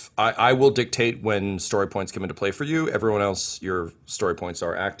have... I will dictate when story points come into play for you. Everyone else, your story points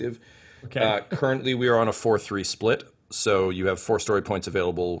are active. Okay. Currently, we are on a 4-3 split, so you have 4 story points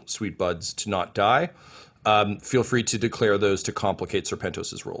available, sweet buds, to not die. Feel free to declare those to complicate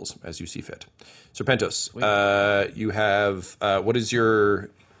Serpentos' rolls as you see fit. Serpentos, you have what's your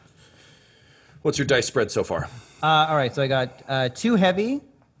dice spread so far? All right. So I got 2 heavy,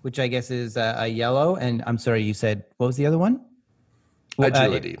 which I guess is a yellow. And I'm sorry, you said, what was the other one?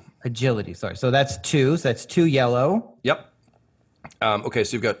 Agility. Agility. Sorry. So that's 2. So that's 2 yellow. Yep. Okay,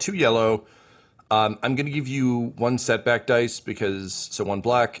 so you've got 2 yellow. I'm going to give you 1 setback dice so 1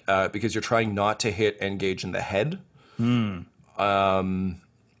 black because you're trying not to hit Engage in the head.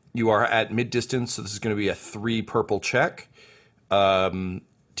 You are at mid distance, so this is going to be a 3 purple check. Team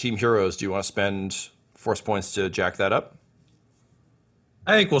Heroes, do you want to spend force points to jack that up?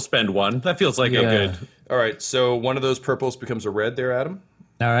 I think we'll spend 1. That feels like a good. All right, so one of those purples becomes a red there, Adam.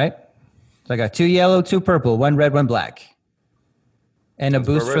 All right. So I got 2 yellow, 2 purple, 1 red, 1 black. And a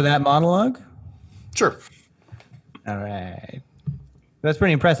boost for that monologue? Sure. All right. That's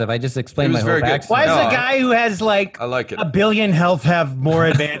pretty impressive. I just explained It was my whole very good. backstory. Why does a guy who has like I like it. a billion health have more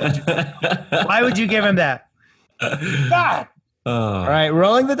advantage? Why would you give him that? God. All right,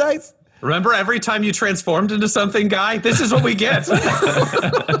 rolling the dice. Remember every time you transformed into something, Guy? This is what we get.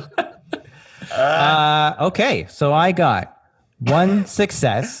 Okay, so I got 1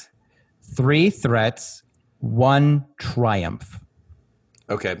 success, 3 threats, 1 triumph.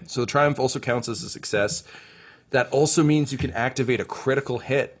 Okay, so the triumph also counts as a success. That also means you can activate a critical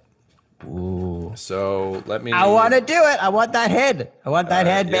hit. Ooh. So let me... I want to do it. I want that head. I want that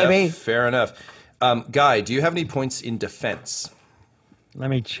head, yeah, baby. fair enough. Guy, do you have any points in defense? Let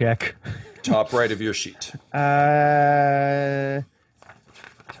me check. Top right of your sheet. Top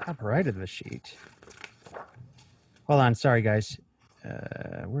right of the sheet. Hold on, sorry guys.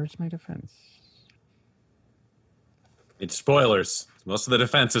 Where's my defense? It's spoilers. Most of the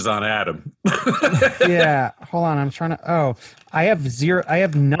defense is on Adam. Yeah, hold on. I'm trying to. Oh, I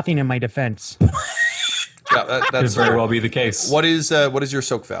have nothing in my defense. Yeah, Could that's very well be the case. What is your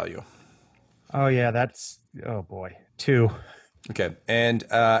soak value? Oh yeah, that's. Oh boy, 2. Okay, and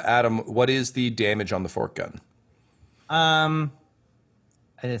Adam, what is the damage on the fork gun?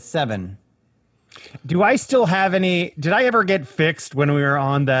 It is 7. Do I still have any? Did I ever get fixed when we were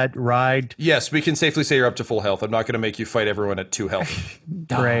on that ride? Yes, we can safely say you're up to full health. I'm not going to make you fight everyone at 2 health.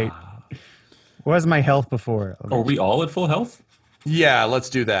 Great. What was my health before? Are we all at full health? Yeah, let's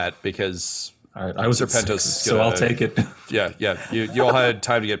do that because All right, I was at Serpentos 6, is so gonna- I'll take it. yeah. You all had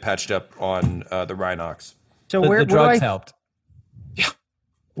time to get patched up on the Rhinox. So The, where the do drugs I? helped.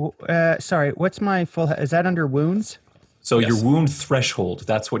 Sorry, what's my full? Is that under wounds? So your wound threshold,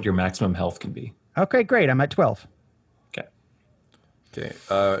 that's what your maximum health can be. Okay, great. I'm at 12. Okay. Okay.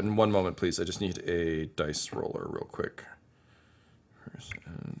 In one moment, please. I just need a dice roller real quick.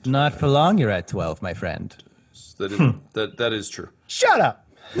 Not for long. You're at 12, my friend. That is true. Shut up.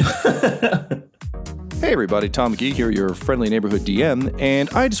 Hey everybody, Tom McGee here, your friendly neighborhood DM, and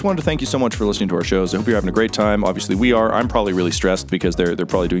I just wanted to thank you so much for listening to our shows. I hope you're having a great time. Obviously we are. I'm probably really stressed because they're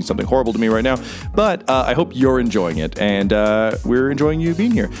probably doing something horrible to me right now, but I hope you're enjoying it, and we're enjoying you being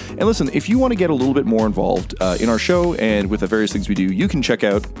here. And listen, if you want to get a little bit more involved in our show and with the various things we do, you can check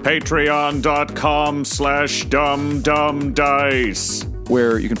out Patreon.com/dumdumdice.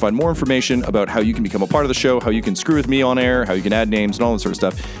 where you can find more information about how you can become a part of the show, how you can screw with me on air, how you can add names, and all that sort of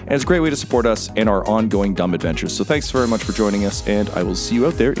stuff. And it's a great way to support us and our ongoing dumb adventures. So thanks very much for joining us, and I will see you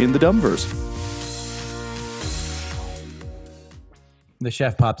out there in the Dumbverse. The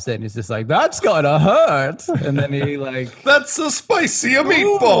chef pops in. He's just like, "That's gonna hurt," and then he like, That's a spicy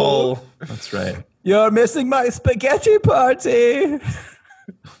meatball! That's right. "You're missing my spaghetti party."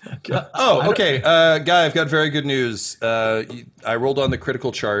 Oh, okay. Guy, I've got very good news. I rolled on the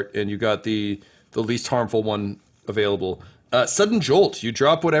critical chart, and you got the least harmful one available. Sudden jolt. You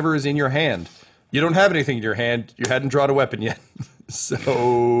drop whatever is in your hand. You don't have anything in your hand. You hadn't drawn a weapon yet.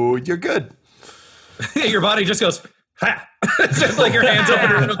 So you're good. Your body just goes, ha! It's just like your hands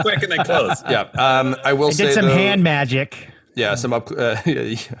open real quick and then close. Yeah. I will I say did some though, hand magic. Yeah, some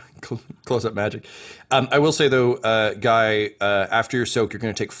close-up magic. I will say, though, Guy, after your soak, you're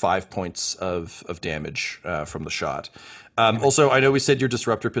going to take 5 points of damage from the shot. Also, I know we said your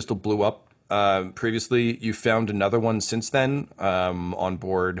disruptor pistol blew up previously. You found another one since then on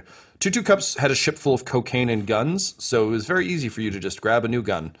board. Two Cups had a ship full of cocaine and guns, so it was very easy for you to just grab a new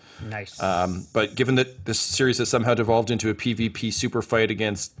gun. Nice. But given that this series has somehow devolved into a PvP super fight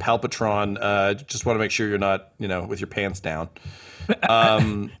against Palpatron, just want to make sure you're not, with your pants down.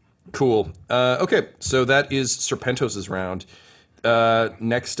 Cool. Okay, so that is Serpentos' round.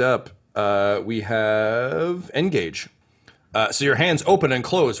 Next up, we have Engage. So your hands open and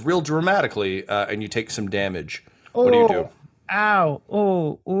close real dramatically, and you take some damage. What do you do? Ow.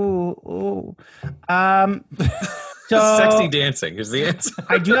 Oh. So Sexy dancing is the answer.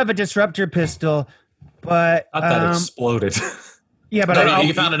 I do have a disruptor pistol, but I thought that exploded. yeah, but No,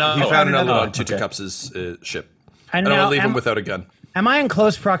 you found another He one. found another Oh, one, Two okay. Cups' ship. and I don't now, want to leave him without a gun. am I in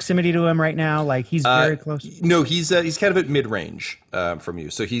close proximity to him right now? Like he's very close. No, he's kind of at mid-range from you.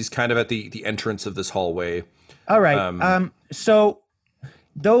 So he's kind of at the entrance of this hallway. All right. So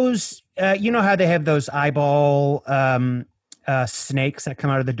those, you know how they have those eyeball snakes that come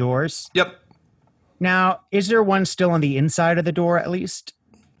out of the doors? Yep. Now, is there one still on the inside of the door at least?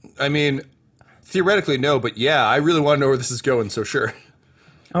 I mean, theoretically, no, but yeah, I really want to know where this is going, so sure.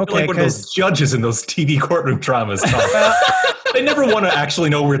 Okay, Like one of those judges in those TV courtroom dramas. Tom. They never want to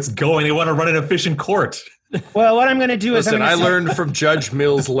actually know where it's going. They want to run an efficient court. well, what I'm going to do is Listen, I learned from Judge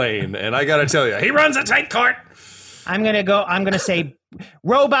Mills Lane, and I got to tell you, he runs a tight court. I'm going to say,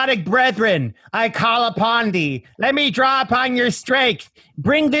 robotic brethren, I call upon thee. Let me draw upon your strength.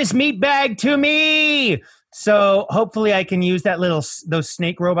 Bring this meat bag to me. So hopefully I can use those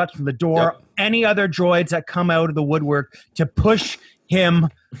snake robots from the door, Yep. any other droids that come out of the woodwork to push him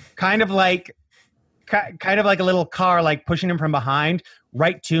kind of like a little car, like pushing him from behind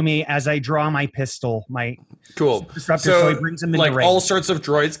right to me as I draw my pistol, my Cool. disruptor, so he brings him into like range. all sorts of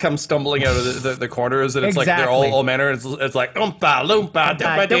droids come stumbling out of the corners, and it's like they're Exactly. all manner. It's like oompa loompa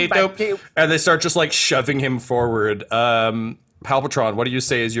doompa dee doop, and they start just like shoving him forward. Palpatron, what do you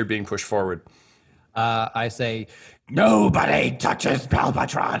say as you're being pushed forward? I say, "Nobody touches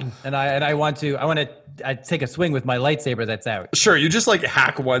Palpatron," and I want to take a swing with my lightsaber that's out. Sure, you just like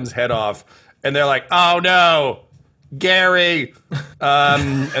hack one's head off, and they're like, "Oh no, Gary!"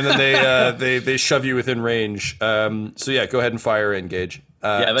 And then they shove you within range. So yeah, go ahead and fire Engage.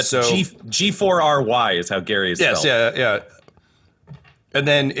 Yeah, that's so, G4RY is how Gary is Yes, spelled. yeah. And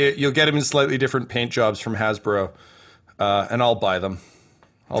then you'll get him in slightly different paint jobs from Hasbro, and I'll buy them.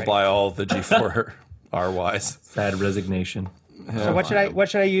 I'll buy all the G4 RYs. Sad resignation. So what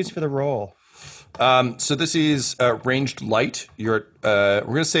should I use for the roll? So this is ranged light. You're we're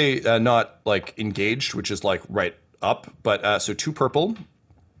gonna say not like engaged, which is like right up, but so 2 purple.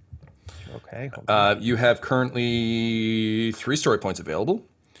 Okay. You have currently 3 story points available.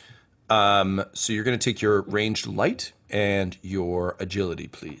 So you're gonna take your ranged light and your agility,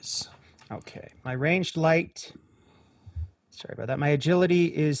 please. Okay. My ranged light Sorry about that. My agility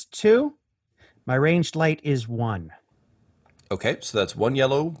is 2. My ranged light is 1. Okay, so that's 1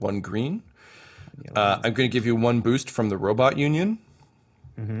 yellow, 1 green. I'm going to give you 1 boost from the robot union.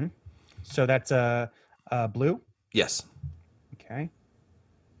 Mm-hmm. So that's a blue? Yes. Okay.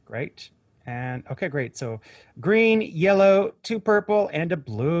 Great. And okay, great. So green, yellow, 2 purple, and a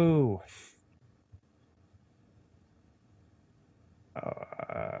blue.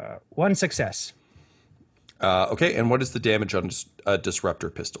 1 success. Okay, and what is the damage on a disruptor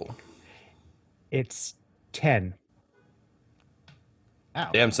pistol? It's 10. Ow.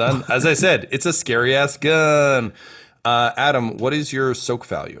 Damn, son. As I said, it's a scary-ass gun. Adam, what is your soak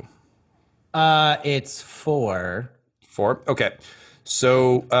value? It's 4. 4? Okay.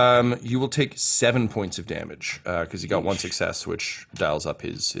 So you will take 7 points of damage because you got 1 success, which dials up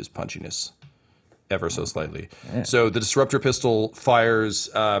his punchiness ever so slightly. Yeah. So the disruptor pistol fires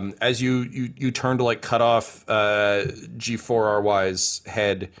as you turn to like cut off G4RY's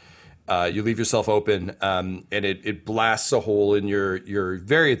head. You leave yourself open, and it blasts a hole in your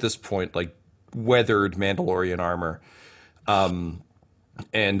very, at this point, like weathered Mandalorian armor.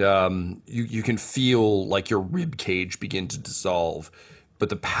 And you can feel like your rib cage begin to dissolve, but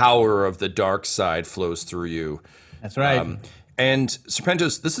the power of the dark side flows through you. That's right. And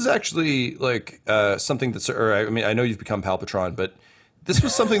Serpentos, this is actually like something that's, or I mean, I know you've become Palpatron, but this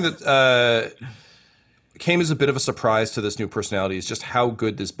was something that came as a bit of a surprise to this new personality, is just how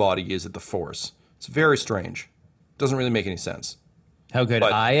good this body is at the Force. It's very strange. Doesn't really make any sense. How good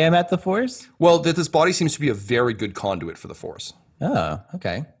I am at the Force? Well, that this body seems to be a very good conduit for the Force. Oh,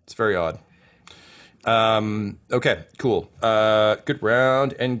 okay. It's very odd. Okay, cool. Good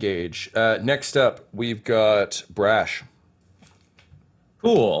round. Engage. Next up, we've got Brash.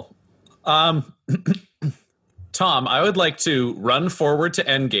 Cool. Tom, I would like to run forward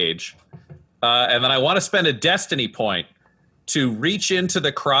to engage, and then I want to spend a destiny point to reach into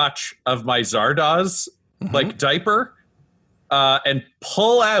the crotch of my Zardoz, like diaper, and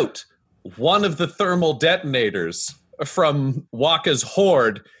pull out one of the thermal detonators from Waka's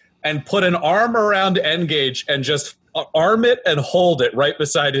horde and put an arm around Engage and just arm it and hold it right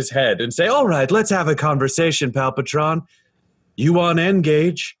beside his head and say, All right, let's have a conversation, Palpatron. You want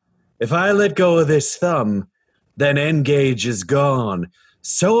Engage? If I let go of this thumb, then Engage is gone.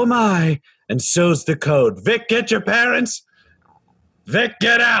 So am I, and so's the code. Vic, get your parents. Vic,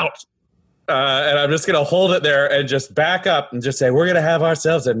 get out. And I'm just going to hold it there and just back up and just say, we're going to have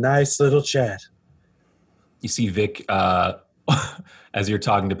ourselves a nice little chat. You see Vic, as you're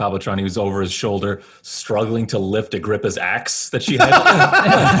talking to Palpatron, he was over his shoulder, struggling to lift Agrippa's axe that she had.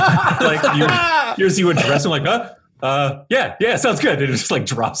 Like you see what dress him like, yeah, sounds good. And it just like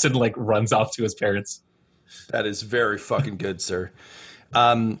drops and like runs off to his parents. That is very fucking good, sir.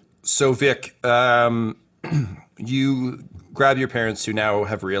 So Vic, you grab your parents, who now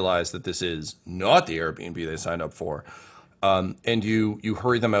have realized that this is not the Airbnb they signed up for, and you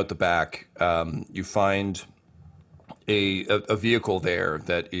hurry them out the back. You find a vehicle there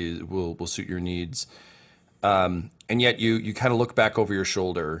that will suit your needs, and yet you kind of look back over your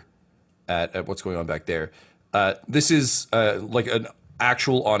shoulder at what's going on back there. This is like an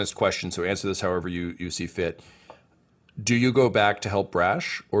actual honest question, so answer this however you see fit. Do you go back to help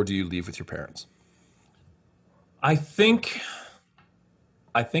Brash, or do you leave with your parents? I think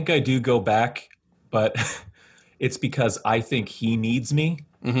I do go back, but it's because I think he needs me.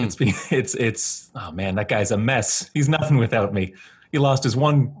 Mm-hmm. It's oh man, that guy's a mess. He's nothing without me. He lost his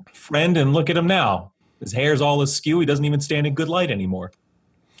one friend, and look at him now. His hair's all askew. He doesn't even stand in good light anymore.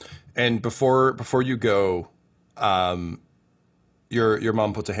 And before you go, your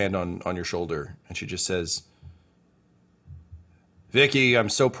mom puts a hand on your shoulder, and she just says, Vicky, I'm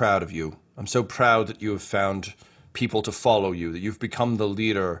so proud of you. I'm so proud that you have found people to follow you, that you've become the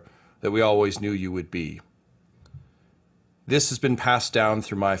leader that we always knew you would be. This has been passed down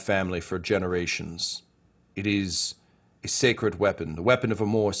through my family for generations. It is a sacred weapon, the weapon of a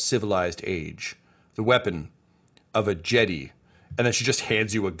more civilized age, the weapon of a Jedi. And then she just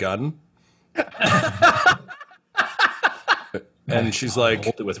hands you a gun. And she's like,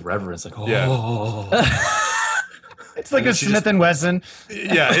 hold it with reverence, like, oh. Yeah. It's like a Smith & Wesson.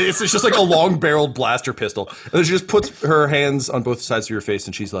 Yeah, it's just like a long-barreled blaster pistol. And then she just puts her hands on both sides of your face,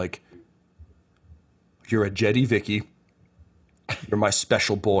 and she's like, you're a Jedi, Vicky. You're my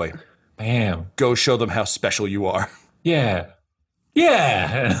special boy. Bam. Go show them how special you are. Yeah.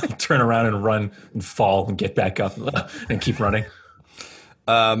 And I'll turn around and run and fall and get back up and keep running.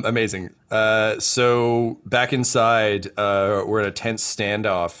 Amazing. So back inside, we're in a tense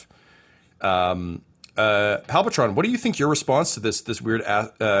standoff. Palpatron, what do you think your response to this weird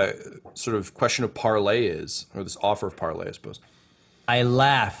sort of question of parlay is, or this offer of parlay, I suppose? I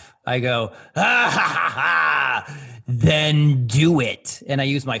laugh. I go, ha ha ha ha, then do it. And I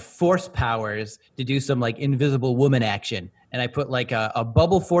use my force powers to do some like invisible woman action. And I put like a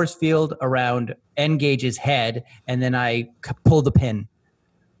bubble force field around N-Gage's head, and then I pull the pin.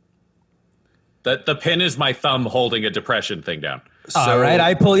 The pin is my thumb holding a depression thing down. All right,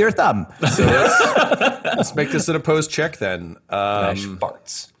 I pull your thumb. So let's make this an opposed check then.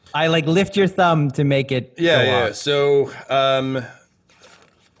 Farts. I like lift your thumb to make it go off. So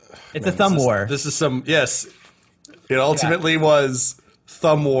it's a thumb war. This is yes. It ultimately was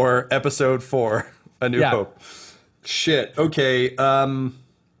Thumb War Episode 4, A New Hope. Shit. Okay.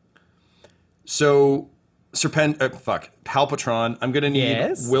 So Palpatron, I'm gonna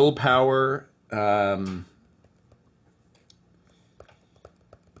need willpower.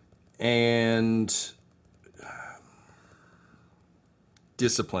 And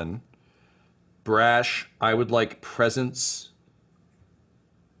discipline. Brash, I would like presence.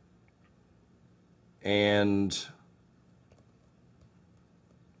 And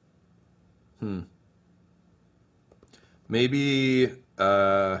maybe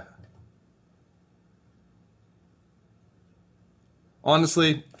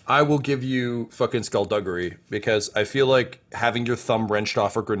honestly, I will give you fucking skullduggery, because I feel like having your thumb wrenched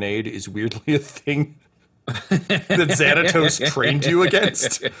off a grenade is weirdly a thing that Xanatos trained you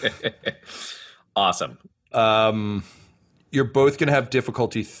against. Awesome. You're both going to have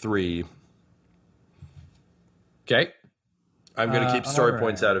difficulty 3. Okay. I'm going to keep story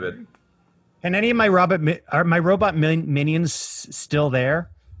points out of it. And any of my robot minions still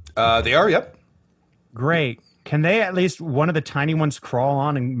there? They are, yep. Great. Can they at least one of the tiny ones crawl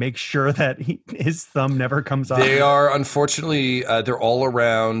on and make sure that his thumb never comes off? They are, unfortunately, they're all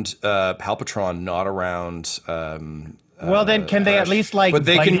around Palpatron, not around. Well, then can they at least like? But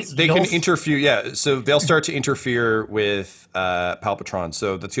they can interfere. Yeah, so they'll start to interfere with Palpatron.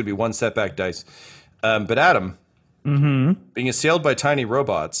 So that's going to be 1 setback dice. But Adam, being assailed by tiny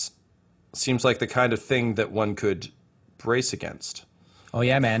robots seems like the kind of thing that one could brace against. Oh,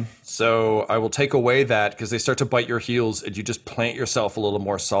 yeah, man. So I will take away that, because they start to bite your heels and you just plant yourself a little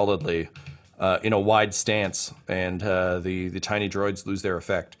more solidly in a wide stance, and the tiny droids lose their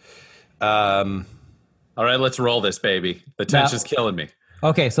effect. All right, let's roll this, baby. The tension's killing me.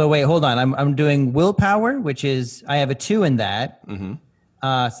 Okay, so wait, hold on. I'm doing willpower, which is, I have a 2 in that.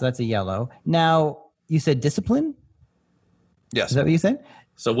 So that's a yellow. Now, you said discipline? Yes. Is that what you said?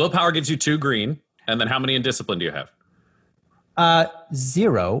 So willpower gives you 2 green, and then how many in discipline do you have?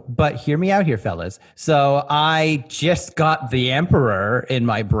 0, but hear me out here, fellas. So I just got the Emperor in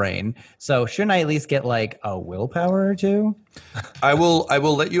my brain. So shouldn't I at least get like a willpower or 2? I will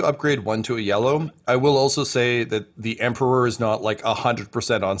let you upgrade 1 to a yellow. I will also say that the Emperor is not like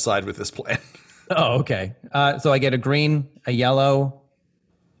 100% on side with this plan. Oh, okay. So I get a green, a yellow,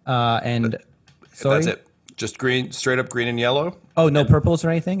 and sorry? That's it. Just green, straight up green and yellow. Oh, no purples or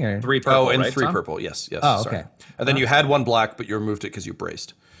anything, or 3 purple. And right, 3 Tom? purple. Yes. Oh, sorry. okay. And then you had 1 black, but you removed it because you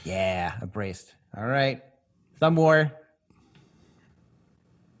braced. Yeah, I braced. All right. Thumb war.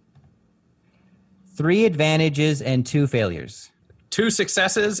 3 advantages and 2 failures. 2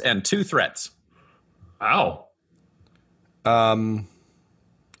 successes and 2 threats. Wow.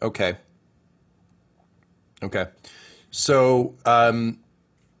 Okay. So,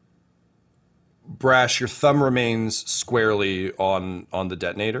 Brash, your thumb remains squarely on the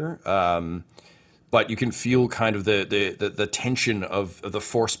detonator, but you can feel kind of the tension of the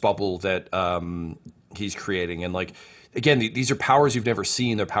force bubble that he's creating, and like, again, these are powers you've never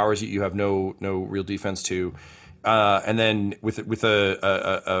seen. They're powers that you have no real defense to, and then with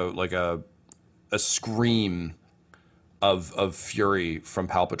a scream of fury from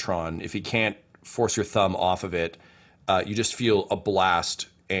Palpatron, if he can't force your thumb off of it, you just feel a blast,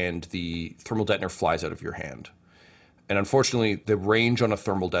 and the thermal detonator flies out of your hand. And unfortunately, the range on a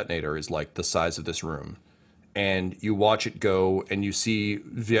thermal detonator is like the size of this room. And you watch it go, and you see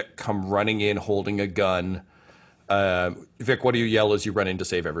Vic come running in holding a gun. Vic, what do you yell as you run in to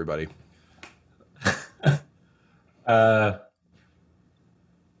save everybody?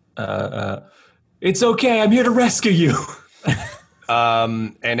 It's okay. I'm here to rescue you.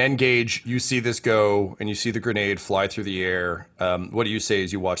 And N-Gage, you see this go, and you see the grenade fly through the air. What do you say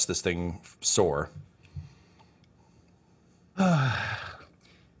as you watch this thing soar?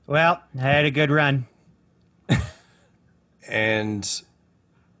 Well, I had a good run. And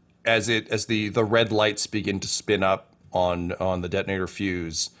as the red lights begin to spin up on the detonator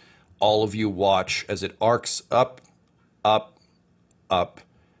fuse, all of you watch as it arcs up, up, up,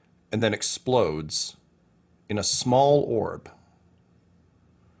 and then explodes in a small orb.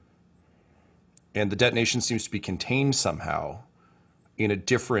 And the detonation seems to be contained somehow in a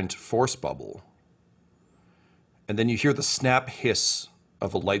different force bubble. And then you hear the snap hiss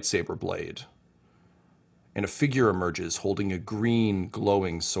of a lightsaber blade. And a figure emerges holding a green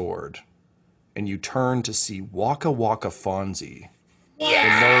glowing sword. And you turn to see Waka Waka Fonzie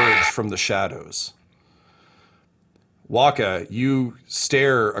emerge from the shadows. Waka, you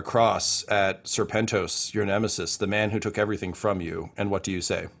stare across at Serpentos, your nemesis, the man who took everything from you. And what do you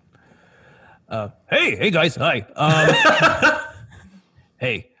say? Hey guys, hi.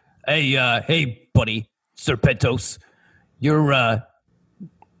 Hey, buddy, Serpentos. You're,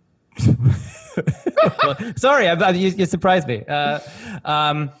 Sorry, you surprised me.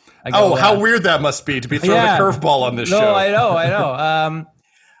 How weird that must be to be thrown a curveball on this show. No, I know.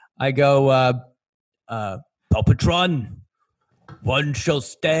 I go, Palpatron, one shall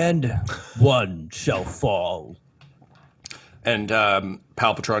stand, one shall fall. And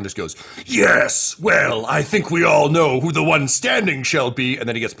Palpatron just goes, yes, well, I think we all know who the one standing shall be. And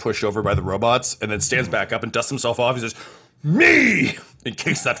then he gets pushed over by the robots and then stands back up and dusts himself off. He says, me, in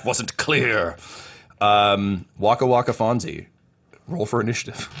case that wasn't clear. Waka Waka Fonzie, roll for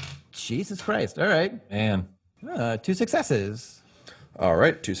initiative. Jesus Christ. All right. Man. 2 successes. All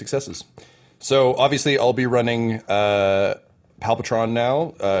right, 2 successes. So obviously I'll be running Palpatron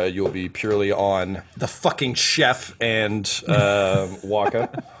now. You'll be purely on the fucking chef and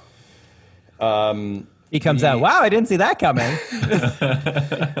Waka. He comes out, wow, I didn't see that coming.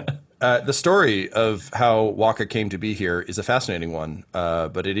 The story of how Waka came to be here is a fascinating one,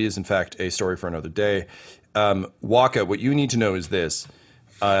 but it is, in fact, a story for another day. Waka, what you need to know is this.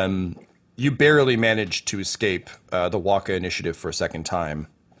 You barely managed to escape the Waka Initiative for a second time.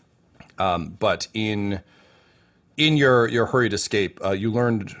 But in your hurried escape, you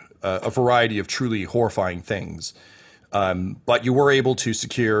learned a variety of truly horrifying things. But you were able to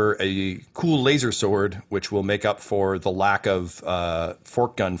secure a cool laser sword, which will make up for the lack of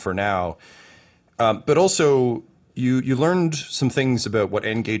fork gun for now. But also, you learned some things about what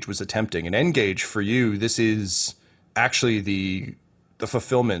N-Gage was attempting. And N-Gage, for you, this is actually the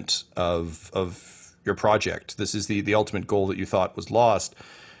fulfillment of your project. This is the ultimate goal that you thought was lost.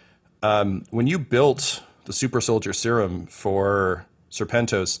 When you built the super soldier serum for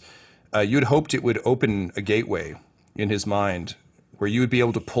Serpentos, you had hoped it would open a gateway in his mind where you would be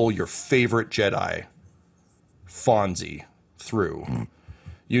able to pull your favorite Jedi, Fonzie, through.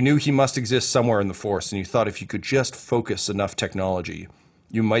 You knew he must exist somewhere in the Force, and you thought if you could just focus enough technology,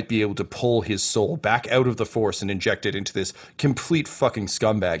 you might be able to pull his soul back out of the Force and inject it into this complete fucking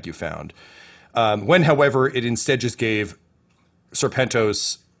scumbag you found. When, however, it instead just gave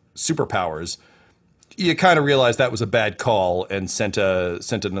Serpentos superpowers, you kind of realized that was a bad call and sent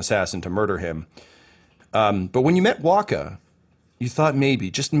an assassin to murder him. But when you met Waka, you thought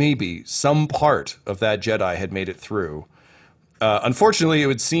maybe, just maybe, some part of that Jedi had made it through. Unfortunately, it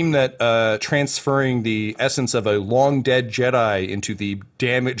would seem that transferring the essence of a long-dead Jedi into the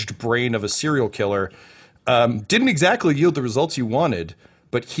damaged brain of a serial killer didn't exactly yield the results you wanted.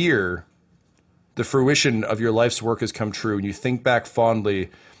 But here, the fruition of your life's work has come true, and you think back fondly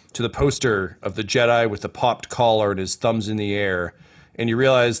to the poster of the Jedi with the popped collar and his thumbs in the air, and you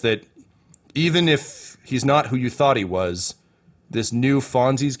realize that even if he's not who you thought he was, this new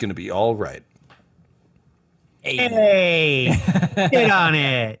Fonzie's going to be all right. Hey, get on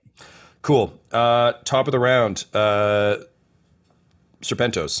it. Cool. Top of the round.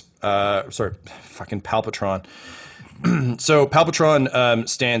 Serpentos. Sorry, fucking Palpatron. So Palpatron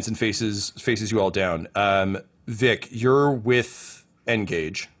stands and faces you all down. Vic, you're with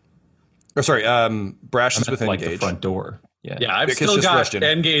N-Gage. Oh, sorry, Brash is with like N-Gage. The front door. Yeah, I've Vic has still just got rushed in.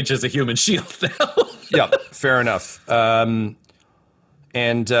 N-Gage as a human shield now. Yeah, fair enough. And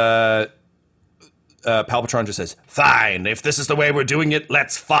Palpatron just says, fine, if this is the way we're doing it,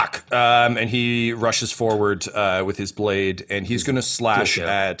 let's fuck. And he rushes forward with his blade, and he's going to slash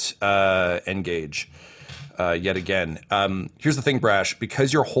at N-Gage yet again. Here's the thing, Brash.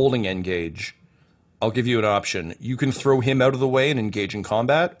 Because you're holding N-Gage, I'll give you an option. You can throw him out of the way and engage in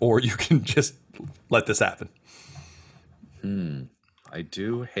combat, or you can just let this happen. I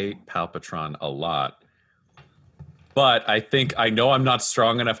do hate Palpatron a lot. But I know I'm not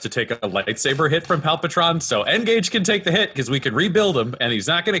strong enough to take a lightsaber hit from Palpatron, so N-Gage can take the hit because we can rebuild him, and he's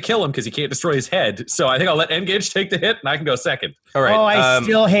not going to kill him because he can't destroy his head. So I think I'll let N-Gage take the hit, and I can go second. All right. Oh, I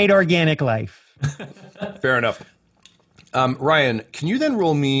still hate organic life. Fair enough. Ryan, can you then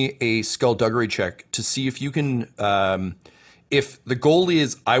roll me a skullduggery check to see if you can, if the goal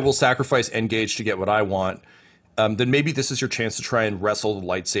is I will sacrifice N-Gage to get what I want, then maybe this is your chance to try and wrestle the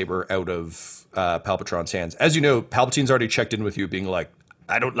lightsaber out of Palpatron's hands. As you know, Palpatine's already checked in with you, being like,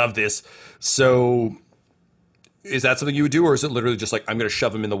 I don't love this. So is that something you would do, or is it literally just like, I'm going to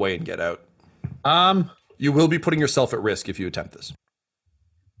shove him in the way and get out? You will be putting yourself at risk if you attempt this.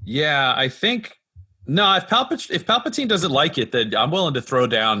 Yeah, I think... No, if Palpatine doesn't like it, then I'm willing to throw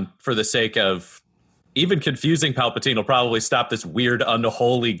down for the sake of... Even confusing Palpatine will probably stop this weird,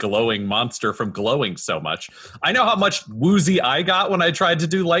 unholy, glowing monster from glowing so much. I know how much woozy I got when I tried to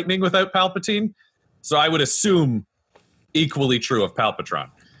do lightning without Palpatine, so I would assume equally true of Palpatron.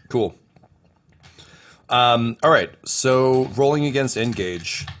 Cool. All right, so rolling against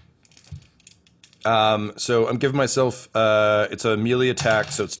Engage. So I'm giving myself, it's a melee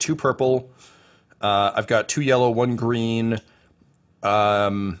attack, so it's 2 purple. I've got 2 yellow, 1 green.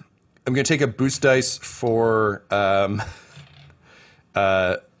 I'm going to take a boost dice for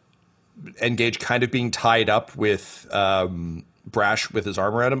Engage kind of being tied up with Brash with his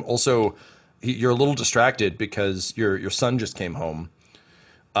arm around him. Also, you're a little distracted because your son just came home.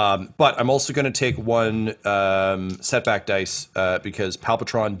 But I'm also going to take 1 setback dice because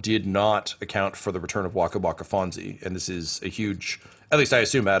Palpatron did not account for the return of Waka Waka Fonzie, and this is a huge. At least I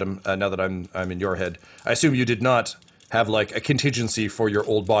assume, Adam. Now that I'm in your head, I assume you did not have like a contingency for your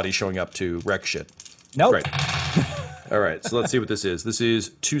old body showing up to wreck shit. Nope. Right. All right. So let's see what this is. This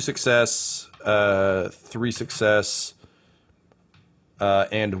is 2 success, 3 success,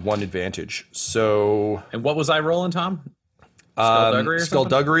 and 1 advantage. So. And what was I rolling, Tom? Skullduggery or something?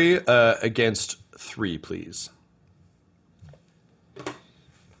 Skullduggery against 3, please.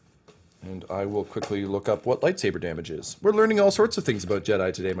 And I will quickly look up what lightsaber damage is. We're learning all sorts of things about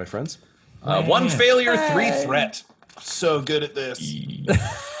Jedi today, my friends. 1 failure, 3 threat. So good at this.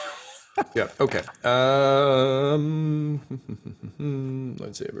 Yeah, okay.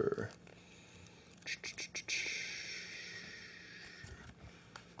 Lightsaber.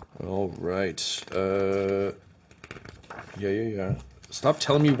 All right. Yeah. Stop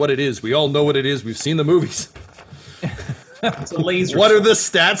telling me what it is. We all know what it is. We've seen the movies. It's a laser. What are the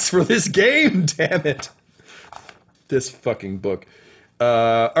stats for this game? Damn it. This fucking book.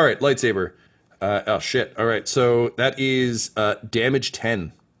 All right, lightsaber. Oh, shit. All right, so that is damage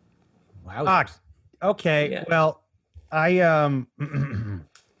 10. Wow. Okay, yeah. Well, I have...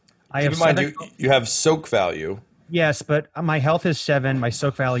 Keep in mind, you have soak value. Yes, but my health is 7. My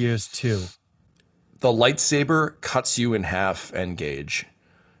soak value is 2. The lightsaber cuts you in half, Engage.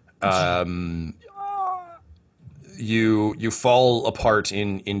 You fall apart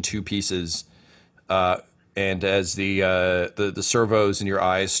in 2 pieces, and as the servos in your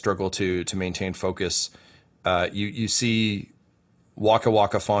eyes struggle to maintain focus, you see Waka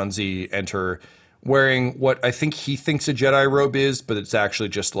Waka Fonzie enter, wearing what I think he thinks a Jedi robe is, but it's actually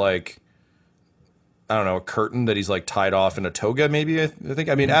just like, I don't know, a curtain that he's like tied off in a toga, maybe. I think.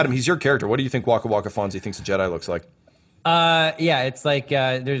 I mean, Adam, he's your character. What do you think Waka Waka Fonzie thinks a Jedi looks like? Yeah, it's like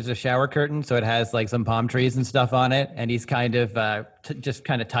there's a shower curtain, so it has like some palm trees and stuff on it, and he's kind of just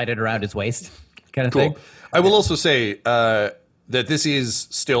kind of tied it around his waist, kind of thing. I will also say that this is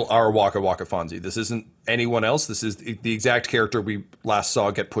still our Waka Waka Fonzie. This isn't anyone else. This is the exact character we last saw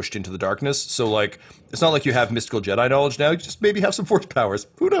get pushed into the darkness. So, like, it's not like you have mystical Jedi knowledge now. You just maybe have some Force powers.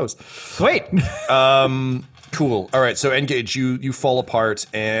 Who knows? Sweet. Cool. All right. So, Engage, you fall apart,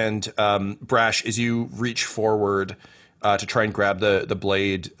 and Brash, as you reach forward to try and grab the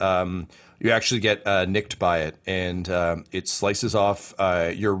blade, you actually get nicked by it, and it slices off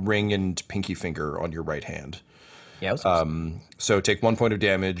your ring and pinky finger on your right hand. Yeah. So take 1 point of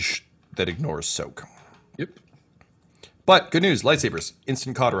damage that ignores soak. Yep. But good news, lightsabers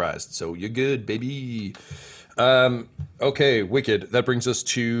instant cauterized, so you're good, baby. Okay, Wicked. That brings us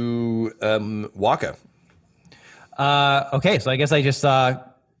to Waka. Okay, so I guess I just saw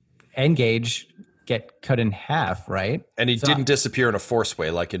Engage get cut in half, right? And he didn't disappear in a force way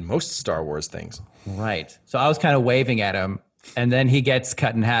like in most Star Wars things. Right. So I was kind of waving at him, and then he gets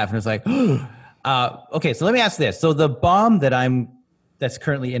cut in half, and it's like, okay, so let me ask this. So the bomb that's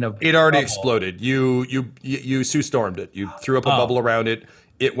currently in it already exploded. You Sue stormed it. You threw up a bubble around it.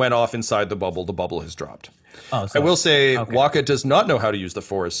 It went off inside the bubble. The bubble has dropped. I will say, Waka does not know how to use the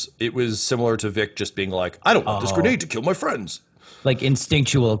Force. It was similar to Vic just being like, I don't want this grenade to kill my friends. Like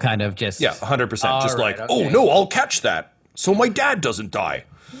instinctual kind of just... Yeah, 100%. Just right, oh, no, I'll catch that so my dad doesn't die.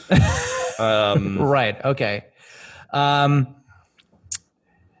 Right, okay. All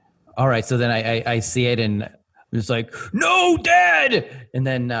right, so then I see it and it's like, no, Dad! And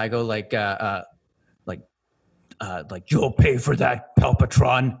then I go like, you'll pay for that,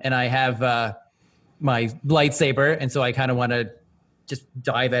 Palpatron. And I have my lightsaber, and so I kind of want to just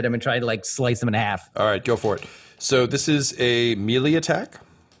dive at him and try to like slice him in half. All right, go for it. So this is a melee attack.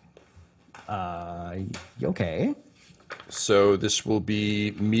 Okay. So this will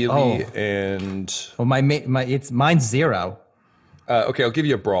be melee and. Well, mine's 0. Okay, I'll give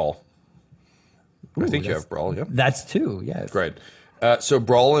you a brawl. Ooh, I think you have brawl. Yeah. That's 2. Yes. Great. So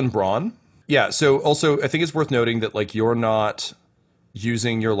brawl and brawn. Yeah. So also, I think it's worth noting that like you're not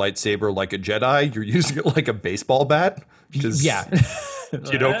using your lightsaber like a Jedi. You're using it like a baseball bat. Yeah.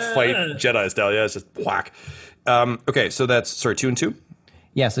 You don't fight Jedi style. Yeah, it's just whack. Okay, so that's 2 and 2.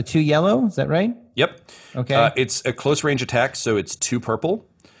 Yeah. So 2 yellow. Is that right? Yep. Okay. It's a close range attack, so it's 2 purple.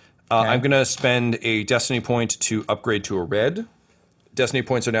 I'm going to spend a destiny point to upgrade to a red. Destiny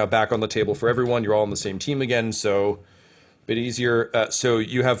points are now back on the table for everyone. You're all on the same team again, so a bit easier. So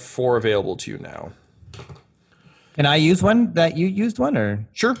you have 4 available to you now. Can I use one that you used one, or?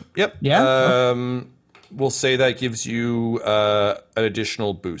 Sure. Yep. Yeah. We'll say that gives you an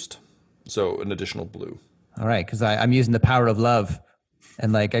additional boost, so an additional blue. All right, because I'm using the power of love,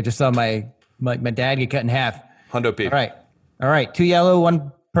 and like I just saw my dad get cut in half. Hundo P. All right. 2 yellow,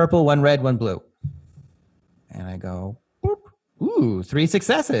 1 purple, 1 red, 1 blue, and I go. Boop. Ooh, 3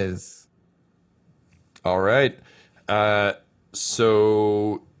 successes. All right.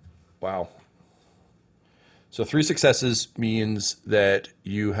 So, wow. So 3 successes means that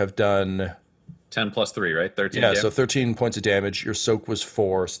you have done 10 plus 3, right? 13. Yeah, so 13 points of damage. Your soak was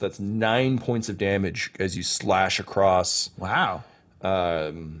 4, so that's 9 points of damage as you slash across. Wow.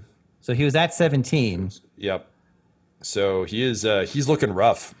 So he was at 17. Yep. So he is he's looking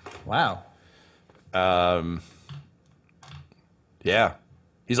rough. Wow. Yeah.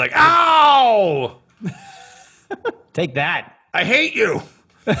 He's like, ow! Take that. I hate you.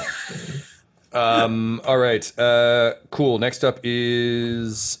 All right. Cool. Next up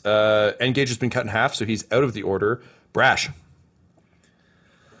is Engage has been cut in half, so he's out of the order. Brash.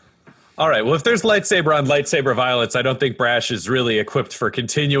 All right. Well, if there's lightsaber on lightsaber violence, I don't think Brash is really equipped for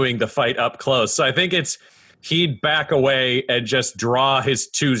continuing the fight up close. So I think he'd back away and just draw his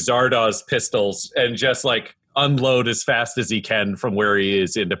 2 Zardoz pistols and just like unload as fast as he can from where he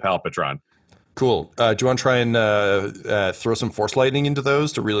is into Palpatron. Cool. Do you want to try and throw some Force Lightning into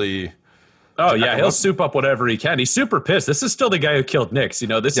those to really... Oh, yeah, he'll soup up whatever he can. He's super pissed. This is still the guy who killed Nix. You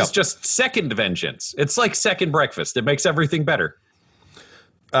know, this is just second vengeance. It's like second breakfast. It makes everything better.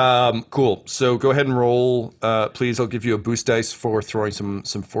 Cool. So go ahead and roll, please. I'll give you a boost dice for throwing some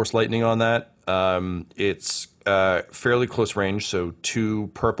Force Lightning on that. It's fairly close range, so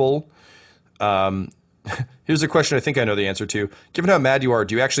 2 purple. Here's a question I think I know the answer to. Given how mad you are,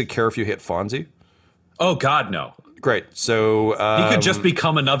 do you actually care if you hit Fonzie? Oh, God, no. Great. So he could just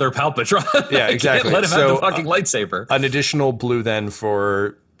become another Palpatron. Yeah, exactly. Let him have the fucking lightsaber. An additional blue then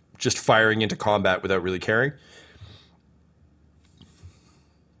for just firing into combat without really caring.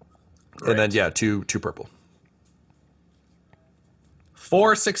 Right. And then 2 purple.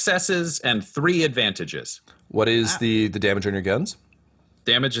 4 successes and 3 advantages. What is the damage on your guns?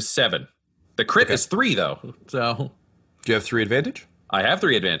 Damage is 7. The crit is 3 though. So do you have 3 advantage? I have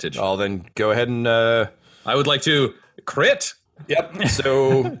 3 advantage. Oh, then go ahead and. I would like to crit. Yep.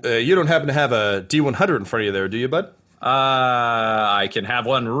 So you don't happen to have a D100 in front of you there, do you, bud? I can have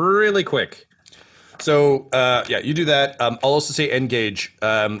one really quick. So you do that. I'll also say Engage.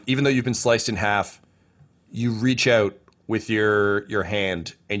 Even though you've been sliced in half, you reach out with your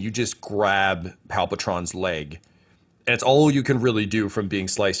hand and you just grab Palpatron's leg, and it's all you can really do from being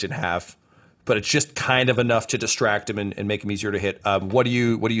sliced in half. But it's just kind of enough to distract him and make him easier to hit. What do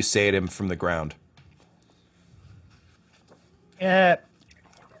you say at him from the ground? Cut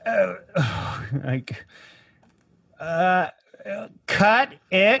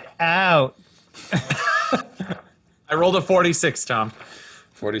it out. I rolled a 46, Tom.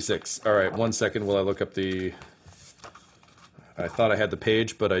 46. All right, 1 second while I look up the... I thought I had the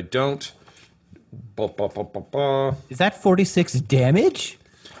page, but I don't. Is that 46 damage?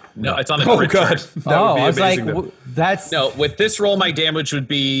 No, it's on the crit God. Chart. That would be I was amazing, like, though. that's... No, with this roll, my damage would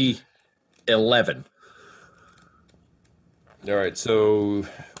be 11. All right, so...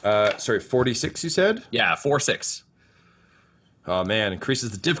 46 you said? Yeah, 4-6. Oh man, increases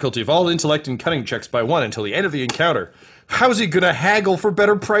the difficulty of all intellect and cunning checks by 1 until the end of the encounter. How's he gonna haggle for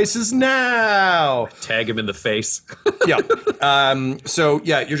better prices now? Tag him in the face. Yeah. So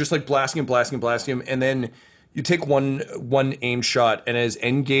you're just like blasting him, and then you take one aim shot, and as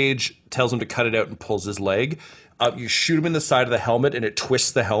Engage tells him to cut it out and pulls his leg, you shoot him in the side of the helmet, and it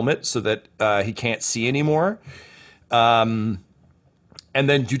twists the helmet so that he can't see anymore. And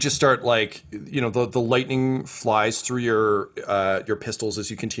then you just start like, the lightning flies through your pistols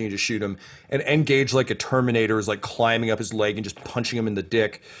as you continue to shoot him. And Engage, like a Terminator, is like climbing up his leg and just punching him in the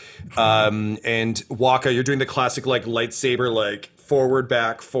dick. And Waka, you're doing the classic like lightsaber, like forward,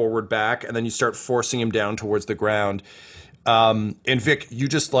 back, and then you start forcing him down towards the ground. And Vic, you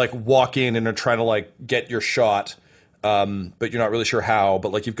just like walk in and are trying to like get your shot, but you're not really sure how.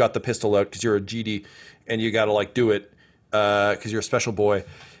 But like you've got the pistol out because you're a GD, and you got to like do it. Because you're a special boy.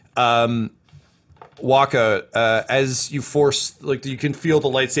 Waka, as you force, like you can feel the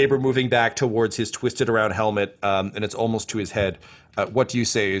lightsaber moving back towards his twisted around helmet, and it's almost to his head. What do you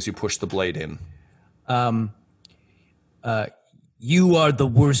say as you push the blade in? You are the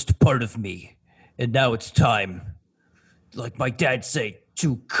worst part of me, and now it's time, like my dad say,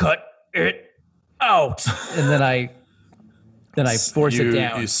 to cut it out. And then I force it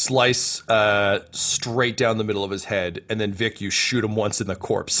down. You slice straight down the middle of his head, and then Vic, you shoot him once in the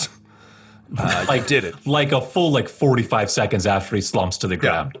corpse. You did it. Like a full 45 seconds after he slumps to the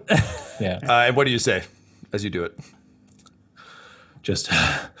ground. Yeah. And what do you say as you do it? Just,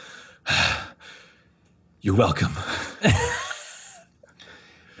 you're welcome.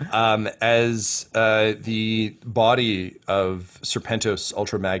 As the body of Serpentos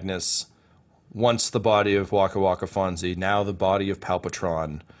Ultra Magnus, once the body of Waka Waka Fonzie, now the body of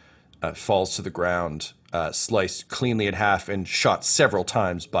Palpatron, falls to the ground, sliced cleanly in half and shot several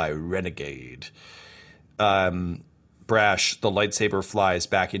times by Renegade. Brash, the lightsaber flies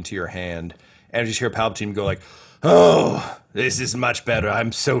back into your hand, and you just hear Palpatine go like, "Oh, this is much better.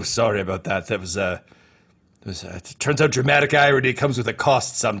 I'm so sorry about that. That was it turns out dramatic irony comes with a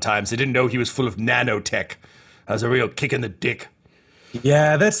cost sometimes. I didn't know he was full of nanotech. That was a real kick in the dick."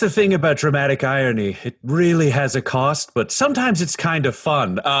 Yeah, that's the thing about dramatic irony. It really has a cost, but sometimes it's kind of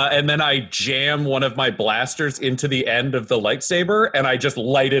fun. And then I jam one of my blasters into the end of the lightsaber, and I just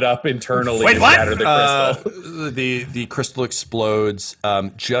light it up internally and shatter the crystal. The crystal explodes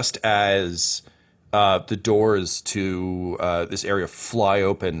just as the doors to this area fly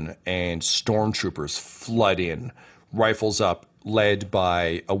open, and stormtroopers flood in, rifles up, led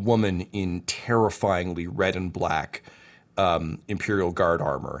by a woman in terrifyingly red and black Imperial Guard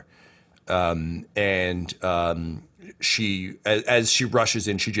armor. She, as she rushes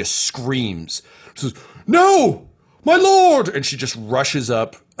in, she just screams, she says, "No, my lord!" And she just rushes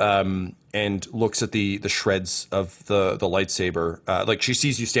up and looks at the shreds of the lightsaber. Like she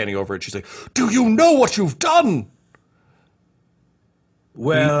sees you standing over it. She's like, "Do you know what you've done?"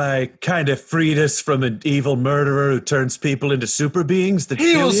 Well, I kind of freed us from an evil murderer who turns people into super beings.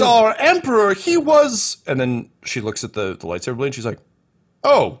 He was our emperor. He was. And then she looks at the lightsaber blade and she's like,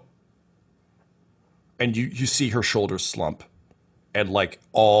 "Oh." And you see her shoulders slump, and like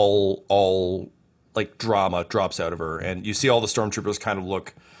all like drama drops out of her, and you see all the stormtroopers kind of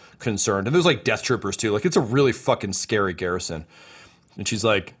look concerned, and there's like death troopers too. Like it's a really fucking scary garrison. And she's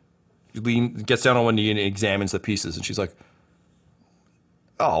like, gets down on one knee and examines the pieces, and she's like,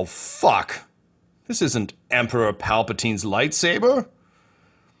 "Oh, fuck. This isn't Emperor Palpatine's lightsaber."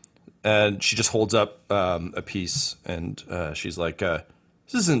 And she just holds up a piece, and she's like,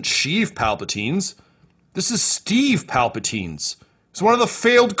 "This isn't Sheev Palpatine's. This is Steve Palpatine's. It's one of the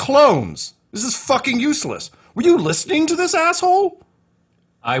failed clones. This is fucking useless. Were you listening to this asshole?"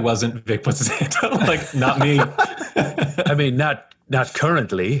 I wasn't. Vic puts his hand up, like, not me. I mean, not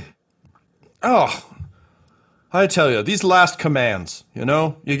currently. Oh, I tell you, these last commands,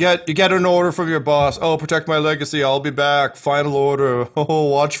 you get an order from your boss. "Oh, protect my legacy. I'll be back. Final order. Oh,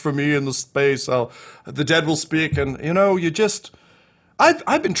 watch for me in the space. The dead will speak." And,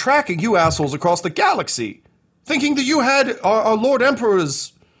 I've been tracking you assholes across the galaxy, thinking that you had our Lord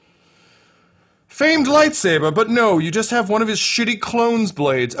Emperor's famed lightsaber, but no, you just have one of his shitty clone's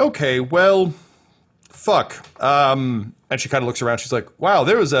blades. Okay, well, fuck. And she kind of looks around. She's like, "Wow,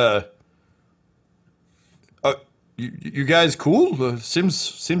 there was you guys cool?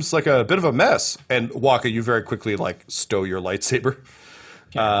 Seems like a bit of a mess." And Waka, you very quickly like stow your lightsaber.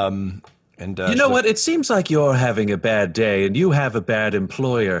 You know what? It seems like you're having a bad day, and you have a bad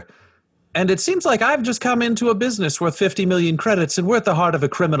employer. And it seems like I've just come into a business worth 50 million credits, and we're at the heart of a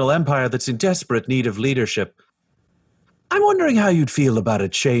criminal empire that's in desperate need of leadership. I'm wondering how you'd feel about a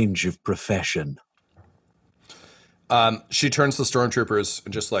change of profession. She turns to the stormtroopers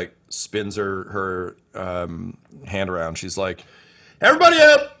and just like spins her hand around. She's like, "Everybody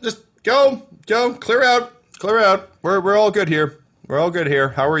out! Just go, clear out. We're all good here.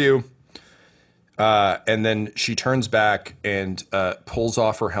 How are you?" And then she turns back and pulls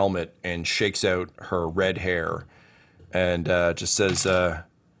off her helmet and shakes out her red hair and just says,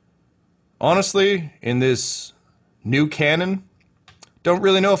 "Honestly, in this new canon, Don't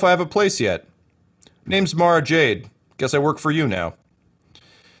really know if I have a place yet. Name's Mara Jade. Guess I work for you now.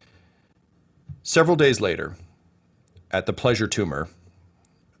 Several days later, at the Pleasure Tumor,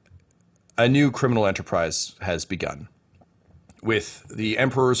 a new criminal enterprise has begun, with the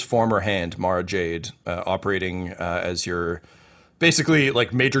Emperor's former hand, Mara Jade, operating as your basically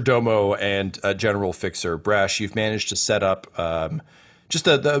like major domo and general fixer. Brash, you've managed to set up just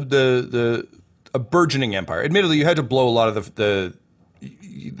a burgeoning empire. Admittedly, you had to blow a lot of the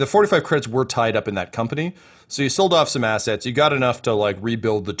 45 credits were tied up in that company, so you sold off some assets. You got enough to like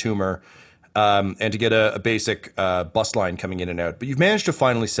rebuild the tumor. And to get a basic bus line coming in and out. But you've managed to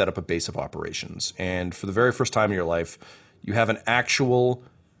finally set up a base of operations. And for the very first time in your life, you have an actual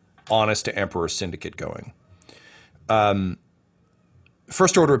honest to Emperor syndicate going.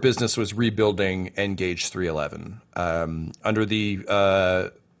 First order of business was rebuilding Engage 311 under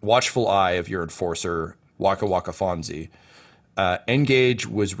the watchful eye of your enforcer, Waka Waka Fonzie. Engage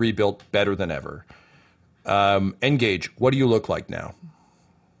was rebuilt better than ever. Engage, what do you look like now?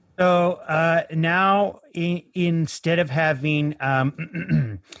 So now, instead of having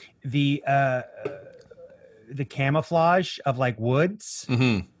the camouflage of like woods,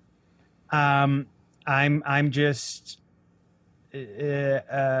 I'm just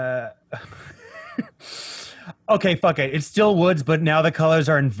okay. Fuck it. It's still woods, but now the colors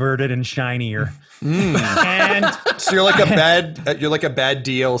are inverted and shinier. And so you're like a bad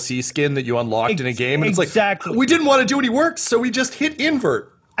DLC skin that you unlocked in a game, and it's exactly. Like we didn't want to do any work, so we just hit invert.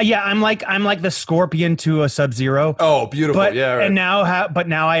 Yeah, I'm like the Scorpion to a Sub-Zero. Oh, beautiful! But, yeah, right. And now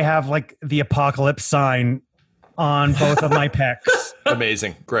I have like the apocalypse sign on both of my pecs.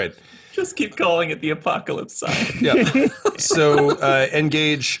 Amazing, great. Just keep calling it the apocalypse sign. Yeah. So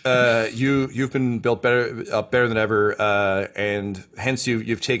Engage, you've been built better than ever, and hence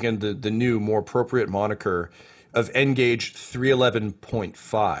you've taken the new, more appropriate moniker of Engage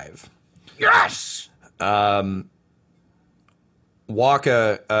 311.5. Yes.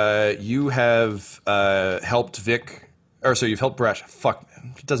 Waka, you have helped Vic, you've helped Brash. Fuck,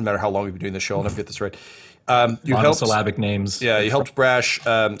 it doesn't matter how long we've been doing this show. I'll never get this right. You helped monosyllabic names. Yeah, you helped Brash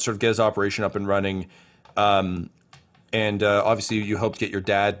sort of get his operation up and running, and obviously you helped get your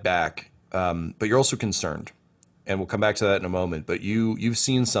dad back. But you're also concerned, and we'll come back to that in a moment. But you've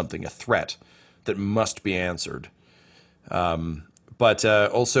seen something, a threat that must be answered. But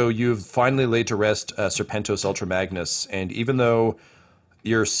also, you've finally laid to rest Serpentos Ultramagnus, and even though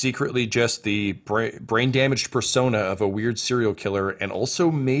you're secretly just the brain-damaged persona of a weird serial killer, and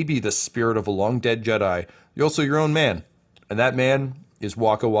also maybe the spirit of a long-dead Jedi, you're also your own man, and that man is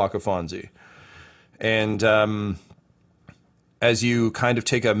Waka Waka Fonzie. And as you kind of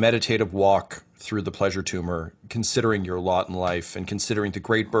take a meditative walk through the Pleasure Tumor, considering your lot in life, and considering the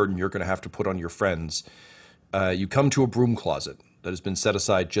great burden you're going to have to put on your friends, you come to a broom closet that has been set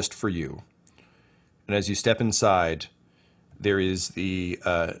aside just for you. And as you step inside, there is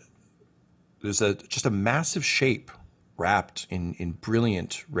just a massive shape wrapped in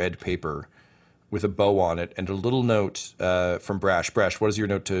brilliant red paper with a bow on it and a little note from Brash. Brash, what does your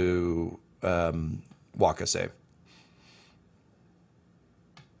note to Waka say?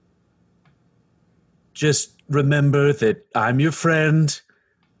 Just remember that I'm your friend.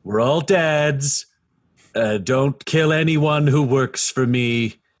 We're all dads. Don't kill anyone who works for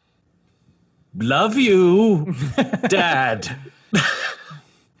me. Love you, Dad.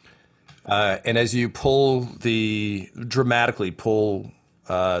 And as you dramatically pull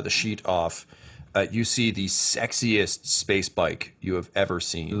the sheet off, you see the sexiest space bike you have ever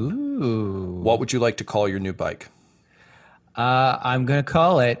seen. Ooh. What would you like to call your new bike? I'm going to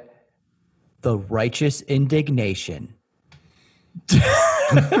call it the Righteous Indignation.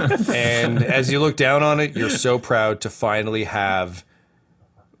 And as you look down on it, you're so proud to finally have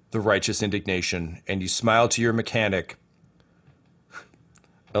the Righteous Indignation, and you smile to your mechanic,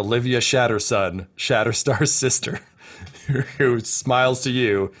 Olivia Shatterson, Shatterstar's sister, who smiles to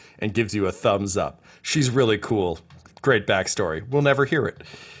you and gives you a thumbs up. She's really cool. Great backstory. We'll never hear it.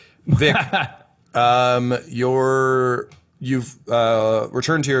 Vic, you've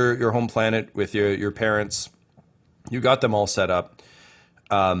returned to your home planet with your parents. You got them all set up,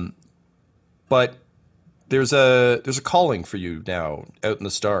 but there's a calling for you now out in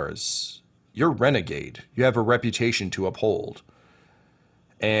the stars. You're renegade. You have a reputation to uphold,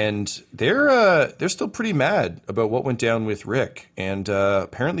 and they're still pretty mad about what went down with Rick. And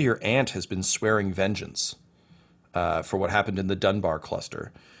apparently, your aunt has been swearing vengeance for what happened in the Dunbar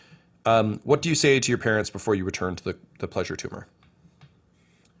cluster. What do you say to your parents before you return to the Pleasure Tumor?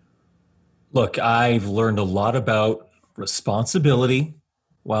 Look, I've learned a lot about responsibility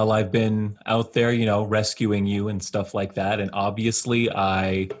while I've been out there, you know, rescuing you and stuff like that. And obviously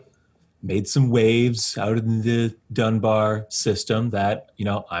I made some waves out in the Dunbar system that, you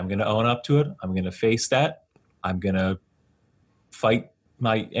know, I'm going to own up to it. I'm going to face that. I'm going to fight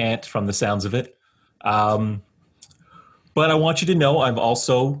my aunt from the sounds of it. But I want you to know I've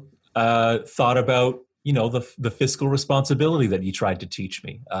also thought about, you know, the fiscal responsibility that you tried to teach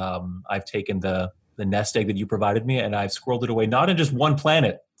me. I've taken the nest egg that you provided me and I've squirreled it away, not in just one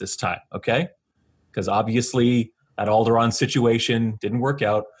planet this time, okay? Because obviously that Alderaan situation didn't work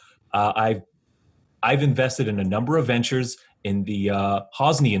out. I've invested in a number of ventures in the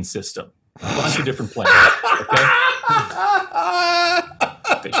Hosnian system, a bunch of different planets, okay?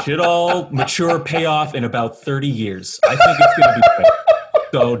 They should all mature, pay off in about 30 years. I think it's going to be great.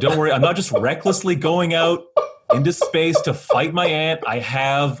 So don't worry. I'm not just recklessly going out into space to fight my aunt. I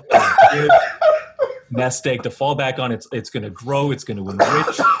have a good nest egg to fall back on. It's going to grow. It's going to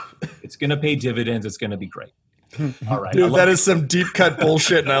enrich. It's going to pay dividends. It's going to be great. All right. Dude, that is some deep cut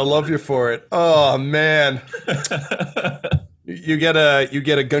bullshit, and I love you for it. Oh, man. You get a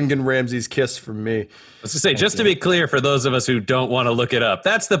Gungan Ramsay's kiss from me. I was going to say, just to be clear, for those of us who don't want to look it up,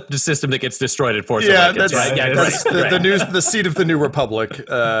 that's the system that gets destroyed at Force Awakens, right? Yeah, that's the seat of the New Republic.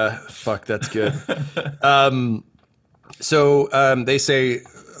 Fuck, that's good. So they say,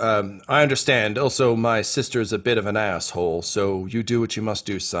 I understand. Also, my sister's a bit of an asshole, so you do what you must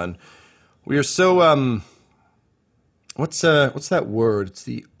do, son. We are so, what's that word? It's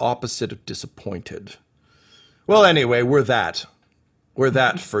the opposite of disappointed. Well, anyway, we're that. We're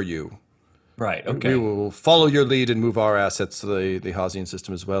that for you. Right, okay. We will follow your lead and move our assets to the Hosnian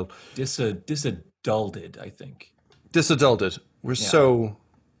system as well. Disadulted, I think. Disadulted. We're so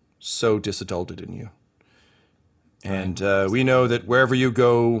disadulted in you. And we know that wherever you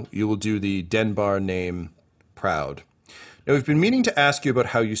go, you will do the Denbar name proud. Now, we've been meaning to ask you about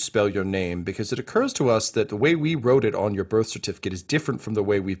how you spell your name, because it occurs to us that the way we wrote it on your birth certificate is different from the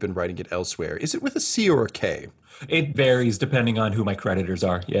way we've been writing it elsewhere. Is it with a C or a K? It varies depending on who my creditors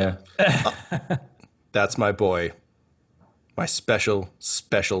are, yeah. That's my boy. My special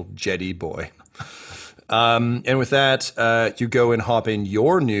Jedi boy. And with that, you go and hop in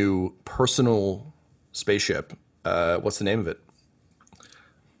your new personal spaceship. What's the name of it?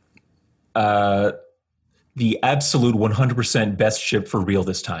 The absolute 100% best ship for real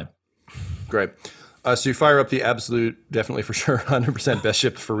this time. Great. So you fire up the absolute, definitely for sure, 100% best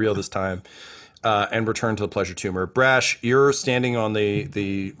ship for real this time, and return to the Pleasure Tumor. Brash, you're standing on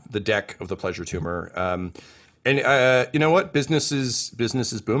the deck of the Pleasure Tumor, and you know what? Business is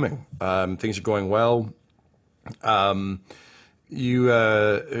booming. Things are going well.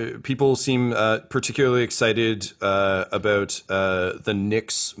 People seem particularly excited about the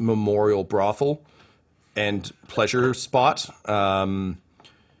Nyx Memorial Brothel and pleasure spot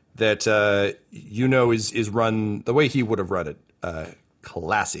that is run the way he would have run it,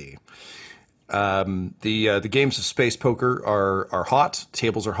 classy. The games of space poker are hot.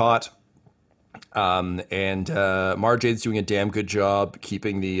 Tables are hot, and Marjade's doing a damn good job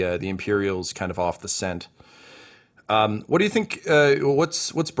keeping the Imperials kind of off the scent. What do you think?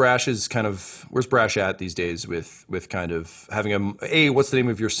 What's Brash's kind of? Where's Brash at these days with kind of having a? What's the name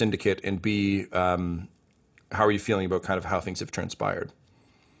of your syndicate? And B, how are you feeling about kind of how things have transpired?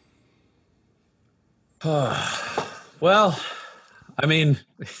 Well, I mean,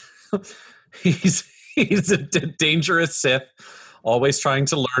 he's a dangerous Sith, always trying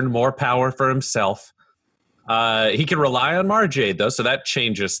to learn more power for himself. He can rely on Marjade though, so that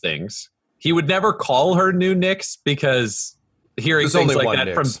changes things. He would never call her New Nyx because hearing things like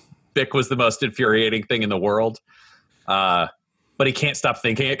that from Vic was the most infuriating thing in the world. But he can't stop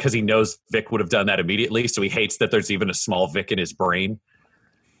thinking it because he knows Vic would have done that immediately. So he hates that there's even a small Vic in his brain.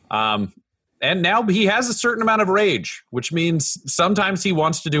 And now he has a certain amount of rage, which means sometimes he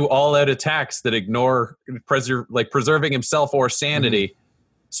wants to do all-out attacks that ignore preserving himself or sanity. Mm-hmm.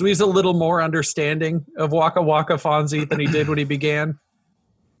 So he's a little more understanding of Waka Waka Fonzie than he did when he began.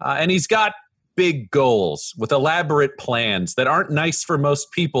 And he's got big goals with elaborate plans that aren't nice for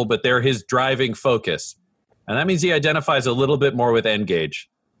most people, but they're his driving focus. And that means he identifies a little bit more with N-Gage.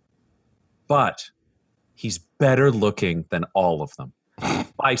 But he's better looking than all of them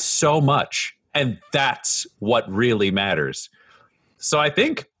by so much. And that's what really matters. So I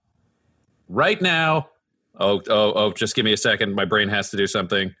think right now, just give me a second. My brain has to do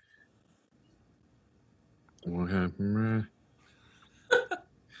something.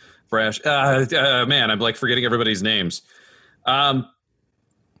 Brash. Man, I'm like forgetting everybody's names.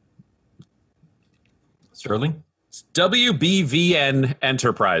 Sterling? WBVN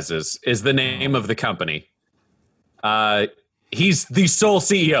Enterprises is the name of the company. he's the sole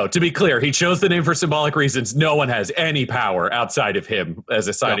CEO. To be clear, he chose the name for symbolic reasons. No one has any power outside of him as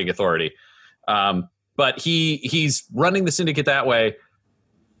a signing authority. But he's running the syndicate that way.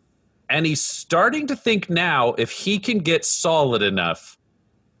 And he's starting to think now, if he can get solid enough,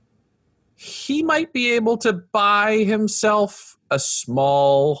 he might be able to buy himself a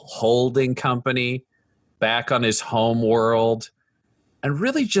small holding company back on his home world and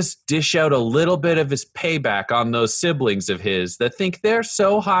really just dish out a little bit of his payback on those siblings of his that think they're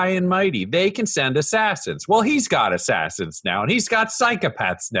so high and mighty they can send assassins. Well, he's got assassins now, and he's got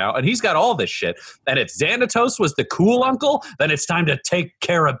psychopaths now, and he's got all this shit. And if Xanatos was the cool uncle, then it's time to take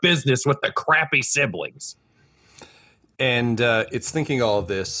care of business with the crappy siblings. And it's thinking all of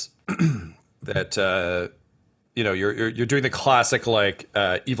this that you're doing the classic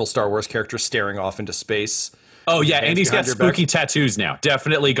evil Star Wars character staring off into space. Oh, yeah, and he's got spooky tattoos now.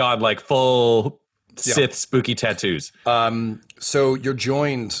 Definitely gone full Sith spooky tattoos. So you're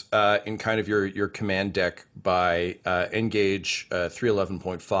joined in kind of your command deck by Engage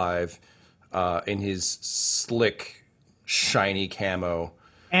 311.5 in his slick, shiny camo.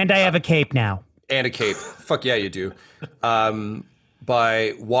 And I have a cape now. And a cape. Fuck yeah, you do.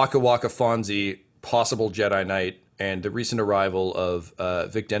 By Waka Waka Fonzie, possible Jedi Knight, and the recent arrival of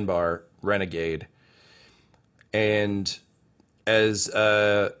Vic Denbar, Renegade. And as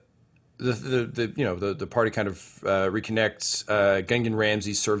the party kind of reconnects, Gungan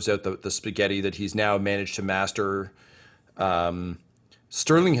Ramsey serves out the spaghetti that he's now managed to master.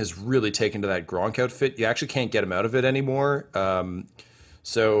 Sterling has really taken to that Gronk outfit. You actually can't get him out of it anymore.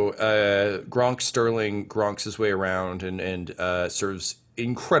 So Sterling Gronks his way around and serves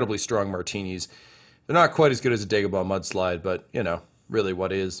incredibly strong martinis. They're not quite as good as a Dagobah mudslide, but really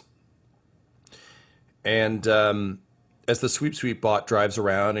what is. And as the Sweep bot drives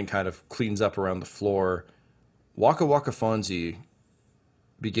around and kind of cleans up around the floor, Waka Waka Fonzie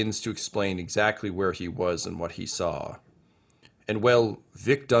begins to explain exactly where he was and what he saw. And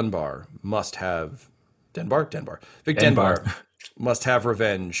Vic Denbar must have must have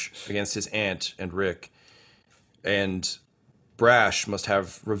revenge against his aunt and Rick. And Brash must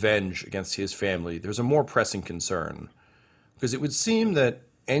have revenge against his family. There's a more pressing concern. Because it would seem that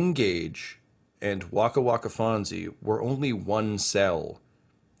Engage and Waka Waka Fonzie were only one cell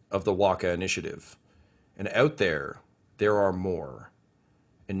of the Waka Initiative. And out there are more.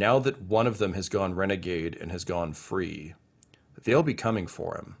 And now that one of them has gone renegade and has gone free, they'll be coming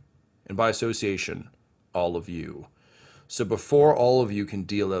for him. And by association, all of you. So before all of you can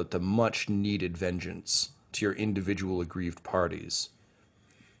deal out the much-needed vengeance to your individual aggrieved parties,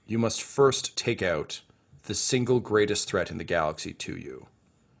 you must first take out the single greatest threat in the galaxy to you.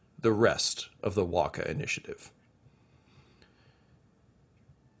 The rest of the Waka Initiative.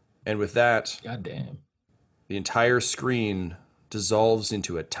 And with that, goddamn, the entire screen dissolves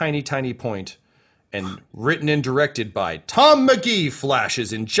into a tiny, tiny point, and written and directed by Tom McGee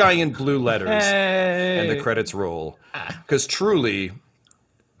flashes in giant blue letters, and the credits roll. Because truly,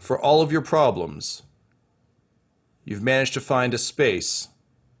 for all of your problems, you've managed to find a space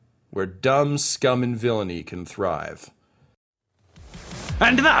where dumb scum and villainy can thrive.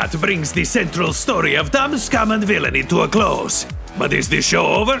 And that brings the central story of Dumb Scum and Villainy to a close. But is this show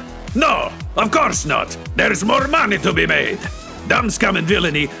over? No, of course not. There's more money to be made. Dumb Scum and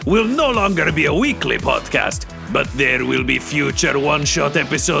Villainy will no longer be a weekly podcast, but there will be future one-shot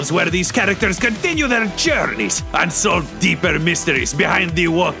episodes where these characters continue their journeys and solve deeper mysteries behind the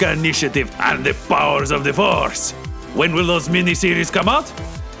Waka Initiative and the powers of the Force. When will those miniseries come out?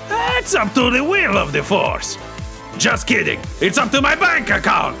 It's up to the will of the Force. Just kidding. It's up to my bank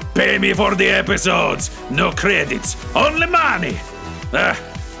account. Pay me for the episodes. No credits. Only money.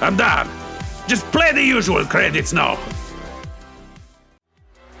 I'm done. Just play the usual credits now.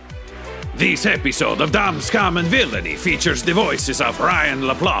 This episode of Dumb Scum and Villainy features the voices of Ryan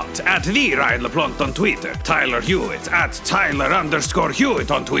LaPlante at the Ryan LaPlante on Twitter, Tyler Hewitt at Tyler_Hewitt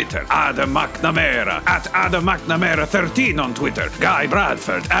on Twitter, Adam McNamara at Adam McNamara 13 on Twitter, Guy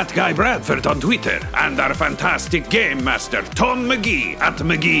Bradford at Guy Bradford on Twitter, and our fantastic game master Tom McGee at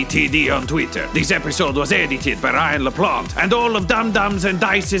McGeeTD on Twitter. This episode was edited by Ryan LaPlante, and all of Dum Dums and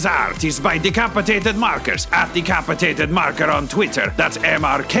Dice's art is by Decapitated Markers at Decapitated Marker on Twitter. That's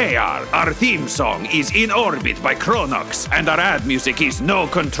MRKR. Our Our theme song is In Orbit by Chronox, and our ad music is No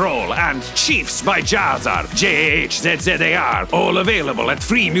Control and Chiefs by Jazzar, Jahzzar, all available at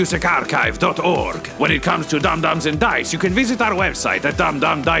freemusicarchive.org. When it comes to Dum Dums and Dice, you can visit our website at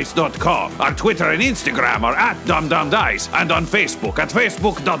dumdumdice.com. Our Twitter and Instagram are at dumdumdice, and on Facebook at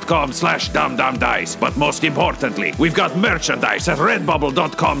facebook.com/dumdumdice. But most importantly, we've got merchandise at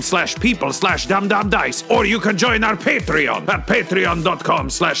redbubble.com/people/dumdumdice, or you can join our Patreon at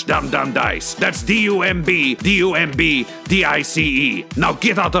patreon.com/dumdumdice. That's DUMBDICE. Now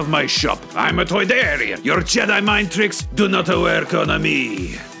get out of my shop. I'm a Toydarian. Your Jedi mind tricks do not work on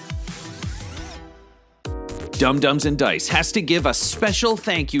me. Dum Dums and Dice has to give a special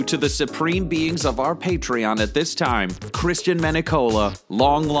thank you to the supreme beings of our Patreon at this time: Christian Menicola,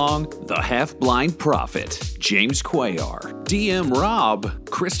 Long, the Half-Blind Prophet, James Cuellar, DM Rob,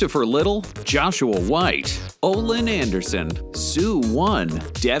 Christopher Little, Joshua White, Olin Anderson, Sue One,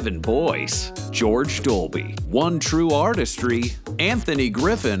 Devin Boyce, George Dolby, One True Artistry, Anthony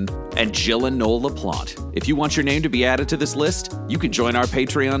Griffin, and Jill and Noel LaPlante. If you want your name to be added to this list, you can join our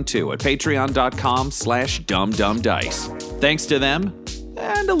Patreon too at patreon.com/dumdumdice. Thanks to them,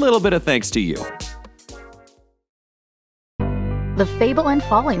 and a little bit of thanks to you. The Fable and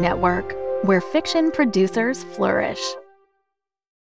Folly Network, where fiction producers flourish.